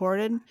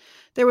unsupported,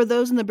 there were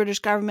those in the British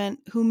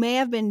government who may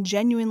have been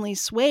genuinely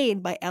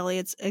swayed by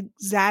Eliot's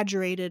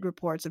exaggerated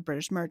reports of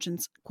British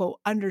merchants, quote,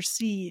 under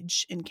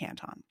siege in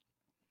Canton.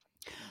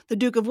 The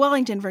Duke of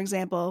Wellington, for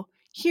example,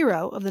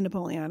 hero of the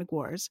Napoleonic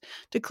Wars,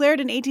 declared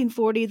in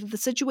 1840 that the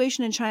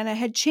situation in China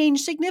had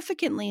changed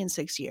significantly in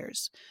 6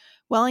 years.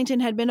 Wellington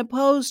had been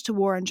opposed to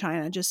war in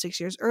China just 6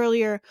 years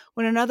earlier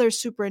when another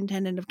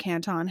superintendent of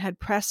Canton had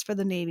pressed for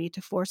the Navy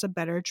to force a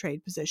better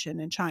trade position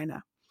in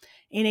China.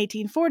 In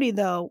 1840,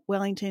 though,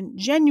 Wellington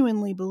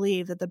genuinely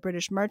believed that the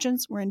British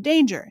merchants were in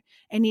danger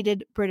and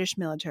needed British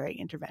military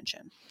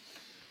intervention.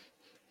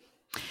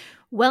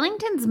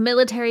 Wellington's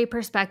military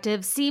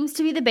perspective seems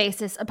to be the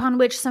basis upon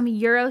which some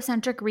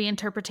Eurocentric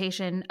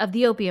reinterpretation of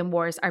the Opium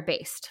Wars are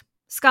based.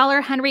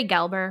 Scholar Henry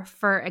Gelber,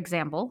 for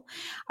example,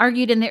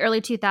 argued in the early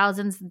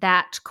 2000s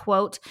that,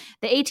 quote,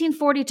 the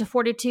 1840 to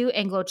 42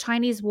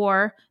 Anglo-Chinese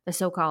War, the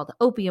so-called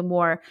Opium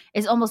War,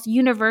 is almost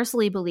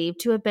universally believed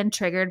to have been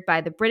triggered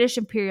by the British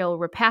imperial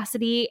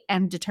rapacity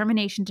and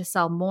determination to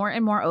sell more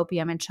and more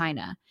opium in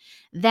China.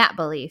 That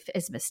belief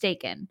is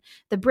mistaken.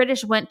 The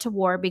British went to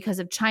war because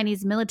of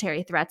Chinese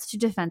military threats to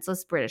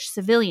defenseless British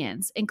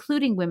civilians,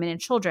 including women and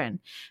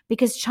children,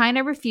 because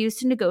China refused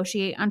to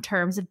negotiate on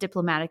terms of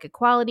diplomatic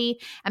equality,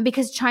 and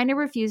because China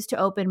refused to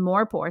open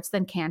more ports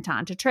than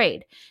Canton to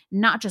trade,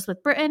 not just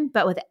with Britain,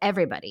 but with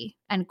everybody,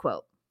 end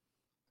quote.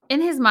 In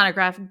his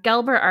monograph,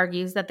 Gelber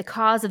argues that the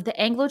cause of the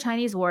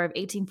Anglo-Chinese War of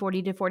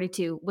 1840 to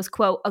 42 was,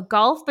 quote, a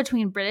gulf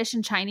between British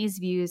and Chinese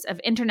views of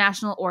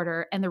international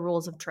order and the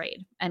rules of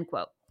trade, end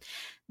quote.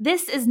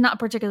 This is not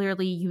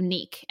particularly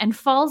unique and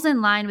falls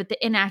in line with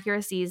the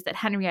inaccuracies that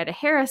Henrietta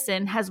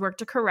Harrison has worked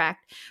to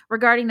correct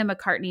regarding the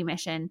McCartney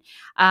mission,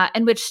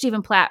 and which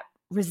Stephen Platt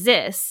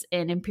resists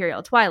in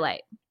Imperial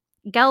Twilight.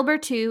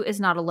 Gelber, too, is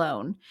not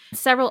alone.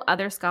 Several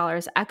other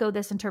scholars echo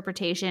this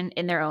interpretation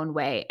in their own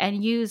way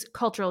and use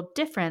cultural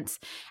difference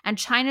and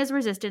China's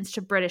resistance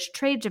to British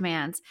trade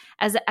demands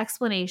as an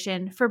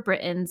explanation for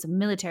Britain's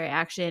military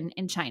action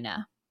in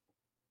China.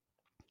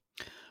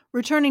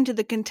 Returning to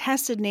the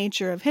contested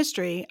nature of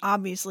history,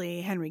 obviously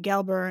Henry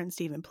Gelber and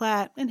Stephen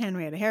Platt and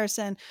Henrietta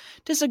Harrison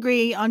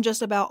disagree on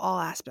just about all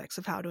aspects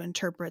of how to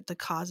interpret the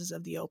causes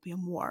of the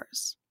Opium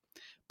Wars.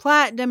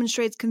 Platt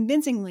demonstrates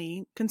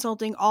convincingly,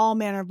 consulting all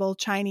manner of both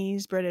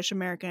Chinese, British,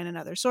 American, and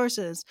other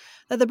sources,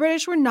 that the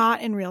British were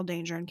not in real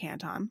danger in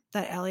Canton,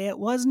 that Eliot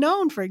was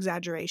known for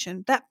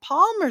exaggeration, that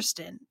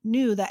Palmerston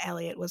knew that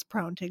Eliot was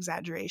prone to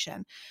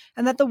exaggeration,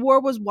 and that the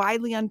war was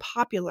widely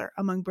unpopular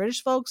among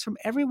British folks from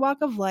every walk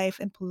of life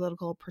and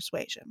political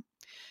persuasion.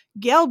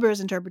 Gelber's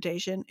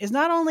interpretation is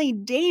not only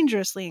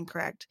dangerously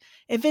incorrect,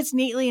 it fits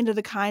neatly into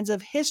the kinds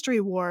of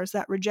history wars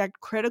that reject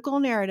critical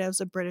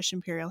narratives of British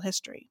imperial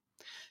history.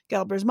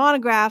 Gelber's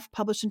monograph,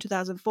 published in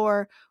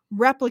 2004,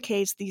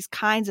 replicates these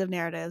kinds of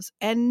narratives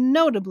and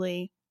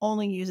notably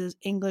only uses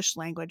English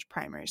language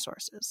primary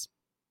sources.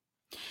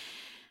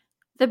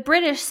 The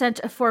British sent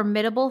a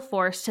formidable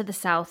force to the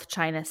South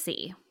China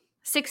Sea.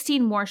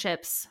 16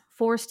 warships,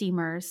 4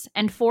 steamers,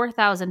 and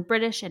 4,000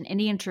 British and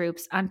Indian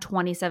troops on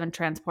 27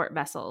 transport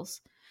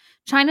vessels.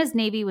 China's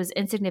navy was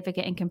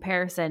insignificant in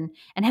comparison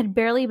and had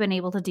barely been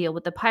able to deal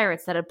with the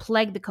pirates that had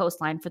plagued the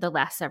coastline for the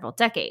last several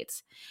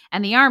decades.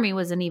 And the army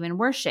was in even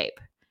worse shape.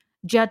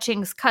 Jia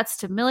Qing's cuts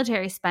to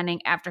military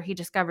spending after he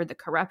discovered the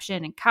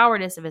corruption and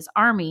cowardice of his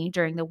army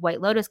during the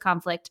White Lotus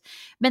conflict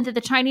meant that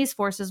the Chinese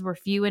forces were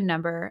few in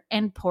number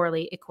and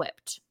poorly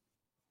equipped.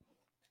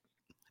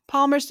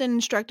 Palmerston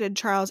instructed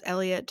Charles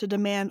Eliot to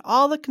demand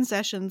all the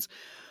concessions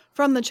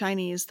from the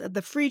Chinese that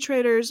the free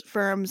traders,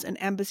 firms, and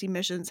embassy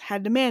missions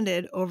had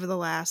demanded over the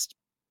last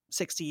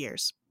 60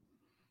 years.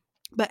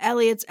 But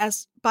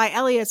by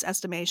Eliot's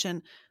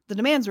estimation, the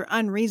demands were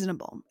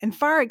unreasonable and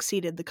far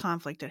exceeded the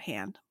conflict at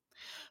hand.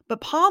 But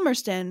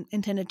Palmerston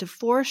intended to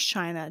force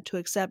China to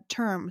accept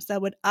terms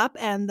that would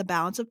upend the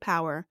balance of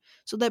power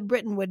so that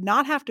Britain would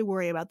not have to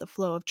worry about the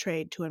flow of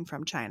trade to and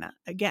from China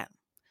again.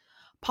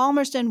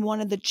 Palmerston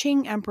wanted the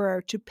Qing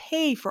emperor to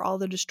pay for all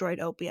the destroyed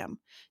opium,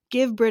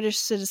 give British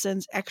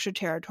citizens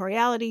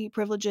extraterritoriality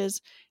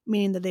privileges,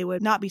 meaning that they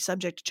would not be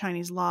subject to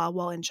Chinese law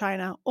while in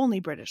China, only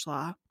British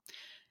law,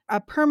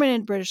 a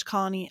permanent British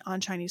colony on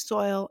Chinese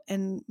soil,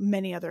 and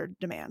many other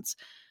demands.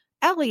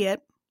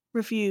 Eliot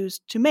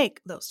refused to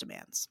make those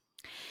demands.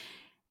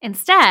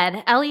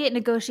 Instead, Eliot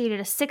negotiated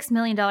a $6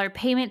 million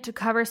payment to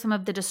cover some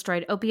of the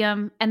destroyed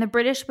opium, and the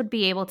British would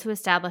be able to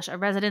establish a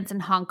residence in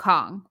Hong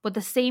Kong with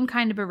the same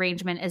kind of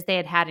arrangement as they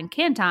had had in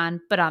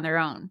Canton, but on their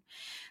own.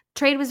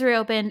 Trade was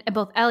reopened, and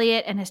both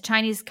Eliot and his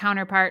Chinese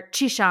counterpart,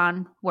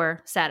 Qishan,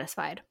 were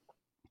satisfied.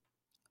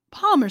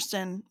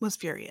 Palmerston was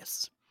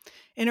furious.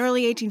 In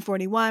early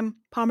 1841,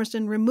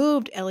 Palmerston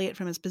removed Eliot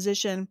from his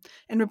position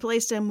and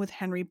replaced him with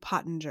Henry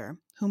Pottinger,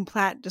 whom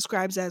Platt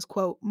describes as,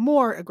 quote,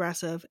 more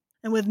aggressive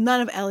and with none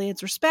of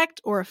Eliot's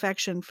respect or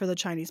affection for the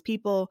Chinese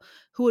people,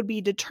 who would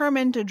be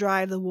determined to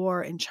drive the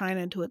war in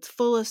China to its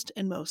fullest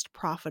and most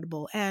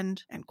profitable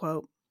end, end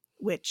quote,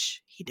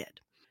 which he did.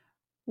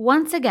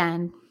 Once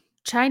again,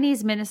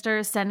 Chinese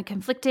ministers send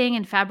conflicting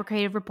and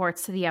fabricated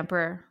reports to the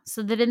emperor,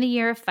 so that in the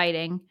year of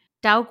fighting,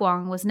 Dao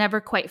Guang was never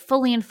quite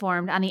fully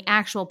informed on the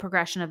actual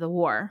progression of the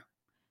war.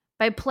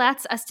 By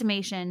Platt's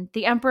estimation,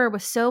 the emperor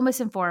was so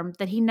misinformed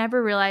that he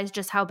never realized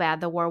just how bad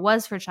the war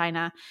was for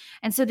China,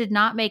 and so did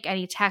not make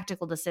any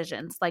tactical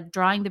decisions, like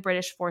drawing the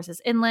British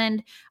forces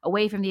inland,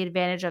 away from the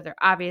advantage of their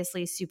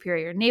obviously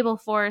superior naval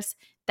force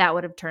that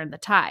would have turned the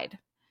tide.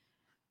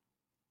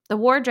 The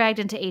war dragged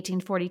into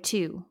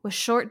 1842, with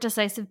short,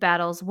 decisive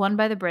battles won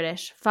by the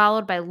British,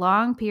 followed by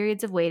long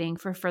periods of waiting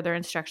for further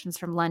instructions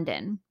from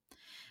London.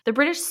 The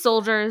British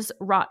soldiers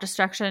wrought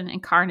destruction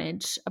and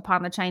carnage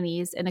upon the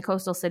Chinese in the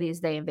coastal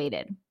cities they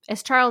invaded.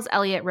 As Charles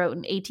Eliot wrote in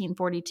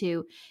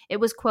 1842, it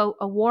was, quote,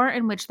 a war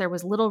in which there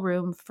was little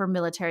room for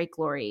military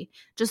glory,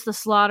 just the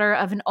slaughter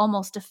of an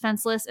almost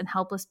defenseless and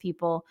helpless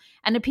people,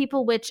 and a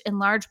people which, in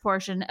large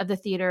portion of the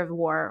theater of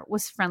war,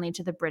 was friendly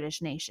to the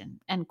British nation,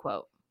 end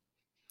quote.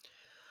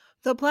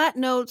 Though Platt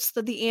notes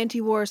that the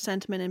anti-war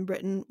sentiment in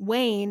Britain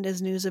waned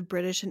as news of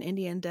British and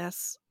Indian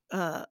deaths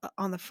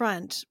on the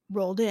front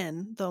rolled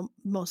in, though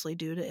mostly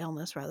due to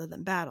illness rather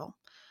than battle.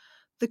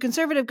 The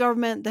Conservative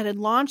government that had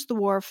launched the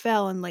war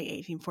fell in late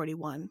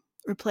 1841,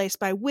 replaced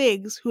by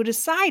Whigs who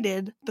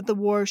decided that the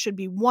war should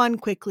be won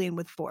quickly and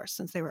with force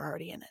since they were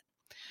already in it.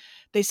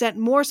 They sent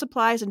more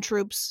supplies and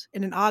troops,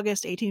 and in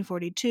August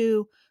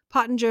 1842,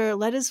 Pottinger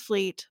led his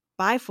fleet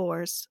by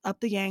force up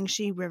the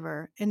Yangtze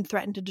River and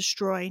threatened to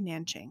destroy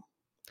Nanjing.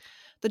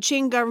 The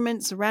Qing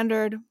government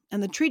surrendered,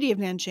 and the Treaty of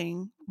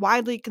Nanjing,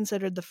 widely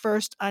considered the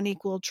first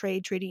unequal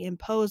trade treaty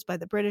imposed by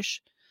the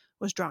British,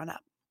 was drawn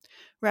up.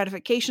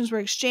 Ratifications were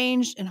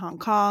exchanged in Hong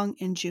Kong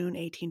in June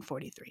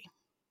 1843.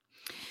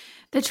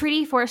 The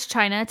treaty forced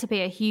China to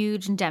pay a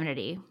huge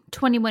indemnity,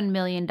 $21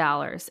 million,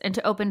 and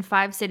to open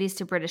 5 cities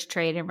to British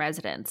trade and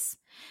residence.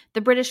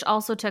 The British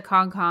also took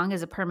Hong Kong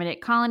as a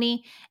permanent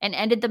colony and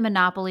ended the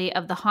monopoly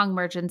of the Hong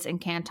merchants in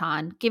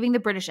Canton, giving the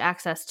British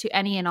access to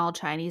any and all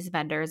Chinese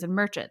vendors and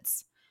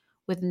merchants,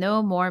 with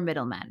no more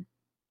middlemen.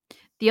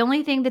 The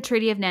only thing the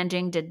Treaty of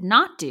Nanjing did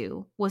not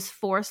do was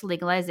force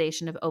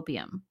legalization of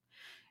opium.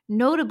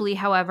 Notably,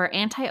 however,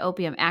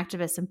 anti-opium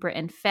activists in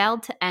Britain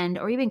failed to end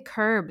or even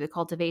curb the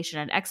cultivation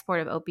and export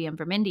of opium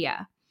from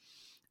India.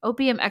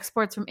 Opium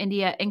exports from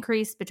India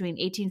increased between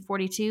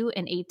 1842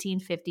 and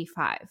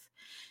 1855.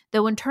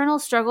 Though internal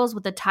struggles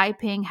with the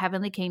Taiping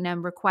Heavenly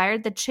Kingdom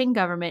required the Qing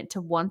government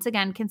to once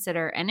again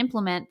consider and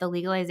implement the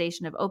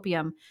legalization of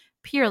opium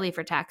purely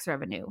for tax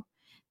revenue.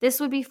 This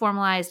would be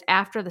formalized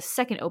after the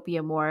Second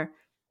Opium War,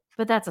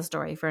 but that's a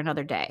story for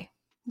another day.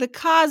 The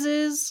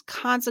causes,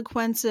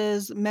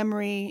 consequences,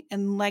 memory,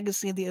 and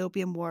legacy of the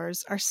Opium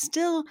Wars are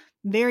still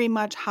very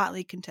much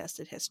hotly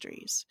contested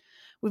histories.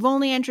 We've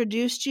only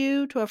introduced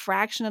you to a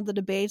fraction of the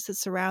debates that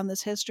surround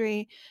this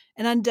history,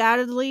 and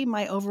undoubtedly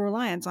my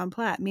over-reliance on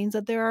Platt means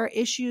that there are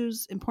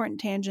issues,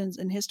 important tangents,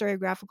 and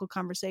historiographical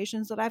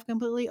conversations that I've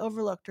completely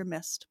overlooked or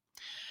missed.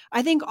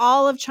 I think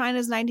all of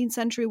China's 19th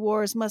century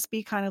wars must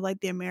be kind of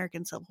like the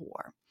American Civil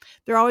War.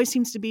 There always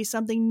seems to be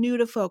something new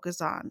to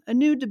focus on, a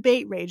new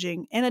debate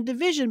raging, and a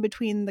division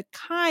between the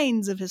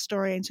kinds of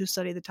historians who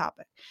study the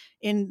topic.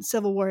 In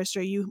Civil War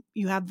history,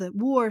 you have the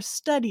war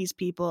studies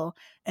people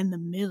and the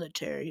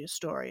military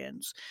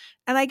historians.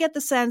 And I get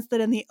the sense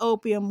that in the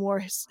Opium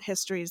War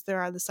histories,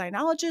 there are the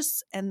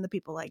sinologists and the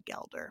people like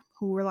Gelder,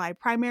 who rely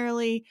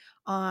primarily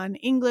on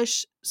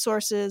English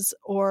sources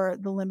or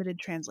the limited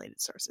translated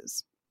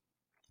sources.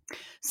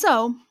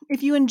 So,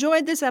 if you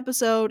enjoyed this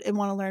episode and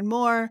want to learn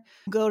more,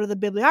 go to the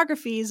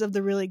bibliographies of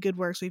the really good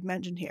works we've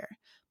mentioned here.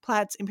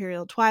 Platt's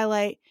Imperial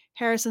Twilight,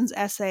 Harrison's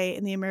essay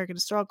in the American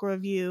Historical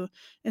Review,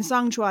 and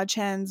Song Chua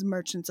Chen's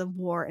Merchants of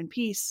War and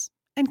Peace.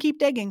 And keep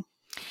digging.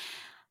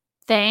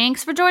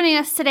 Thanks for joining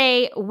us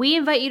today. We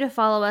invite you to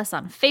follow us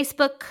on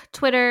Facebook,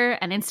 Twitter,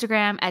 and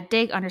Instagram at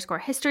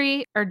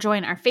dig_history, or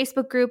join our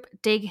Facebook group,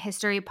 Dig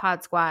History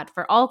Pod Squad,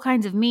 for all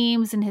kinds of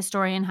memes and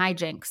historian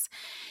hijinks.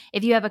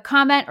 If you have a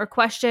comment or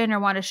question or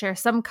want to share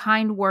some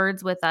kind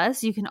words with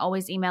us, you can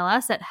always email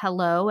us at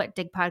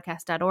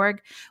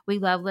hello@digpodcast.org. We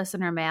love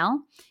listener mail.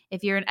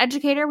 If you're an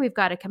educator, we've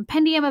got a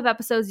compendium of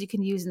episodes you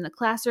can use in the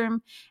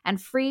classroom and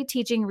free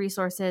teaching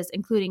resources,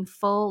 including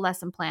full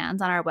lesson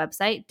plans on our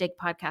website,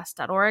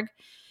 digpodcast.org.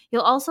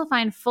 You'll also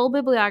find full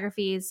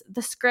bibliographies,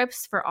 the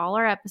scripts for all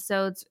our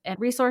episodes and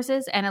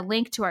resources, and a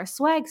link to our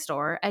swag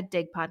store at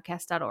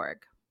digpodcast.org.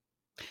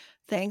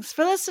 Thanks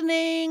for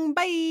listening.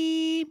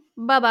 Bye.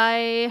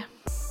 Bye-bye.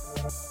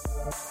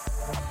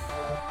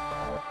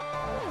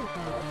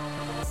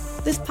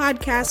 This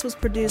podcast was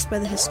produced by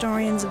the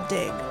historians of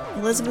Dig,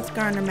 Elizabeth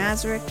Garner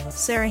Mazurek,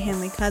 Sarah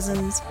Hanley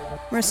Cousins,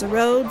 Marissa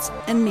Rhodes,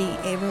 and me,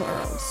 Averill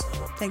Earls.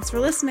 Thanks for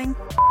listening.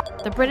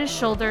 The British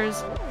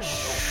shoulders...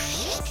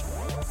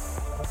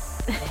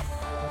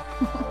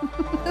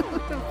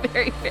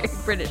 very, very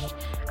British.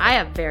 I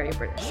have very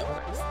British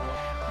shoulders.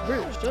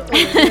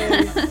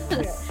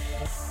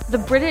 The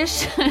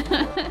British,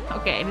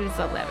 okay, I need to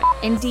stop laughing.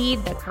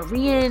 Indeed, the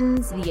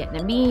Koreans,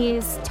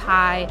 Vietnamese,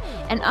 Thai,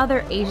 and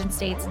other Asian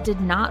states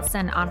did not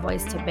send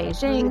envoys to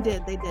Beijing.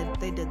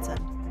 They did send.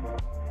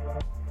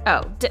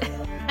 Oh,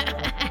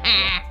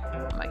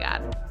 oh my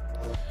God.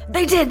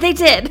 They did.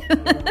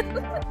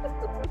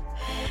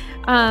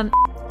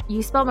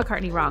 You spell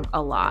McCartney wrong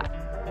a lot.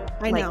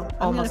 I know. Like,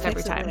 almost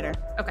every time. Later.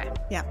 Okay.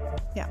 Yeah.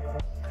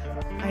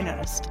 I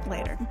noticed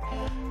later.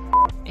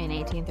 In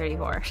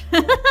 1834.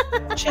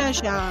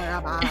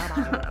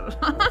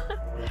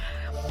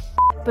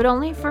 But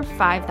only for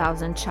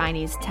 5,000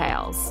 Chinese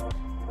taels.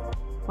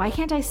 Why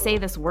can't I say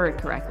this word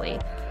correctly?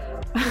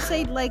 You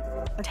say like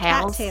a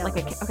tails? Cat tail.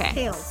 Like okay.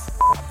 Tails.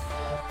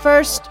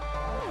 First,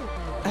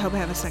 I hope I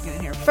have a second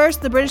in here.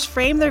 First, the British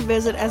framed their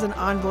visit as an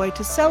envoy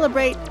to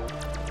celebrate...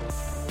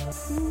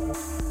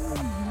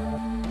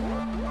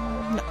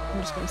 No, I'm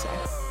just going to say.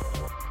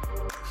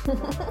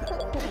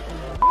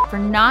 For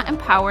not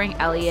empowering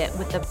Elliot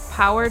with the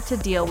power to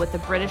deal with the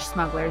British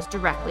smugglers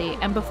directly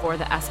and before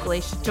the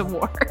escalation to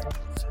war.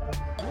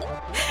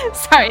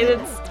 Sorry,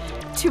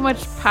 that's too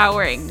much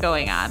powering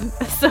going on.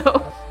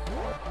 So,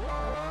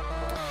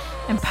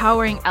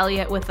 empowering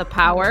Elliot with the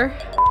power.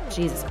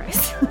 Jesus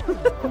Christ.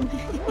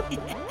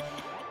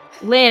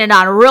 Laying it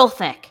on real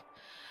thick.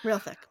 Real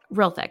thick.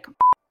 Real thick.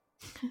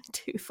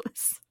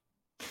 Toothless.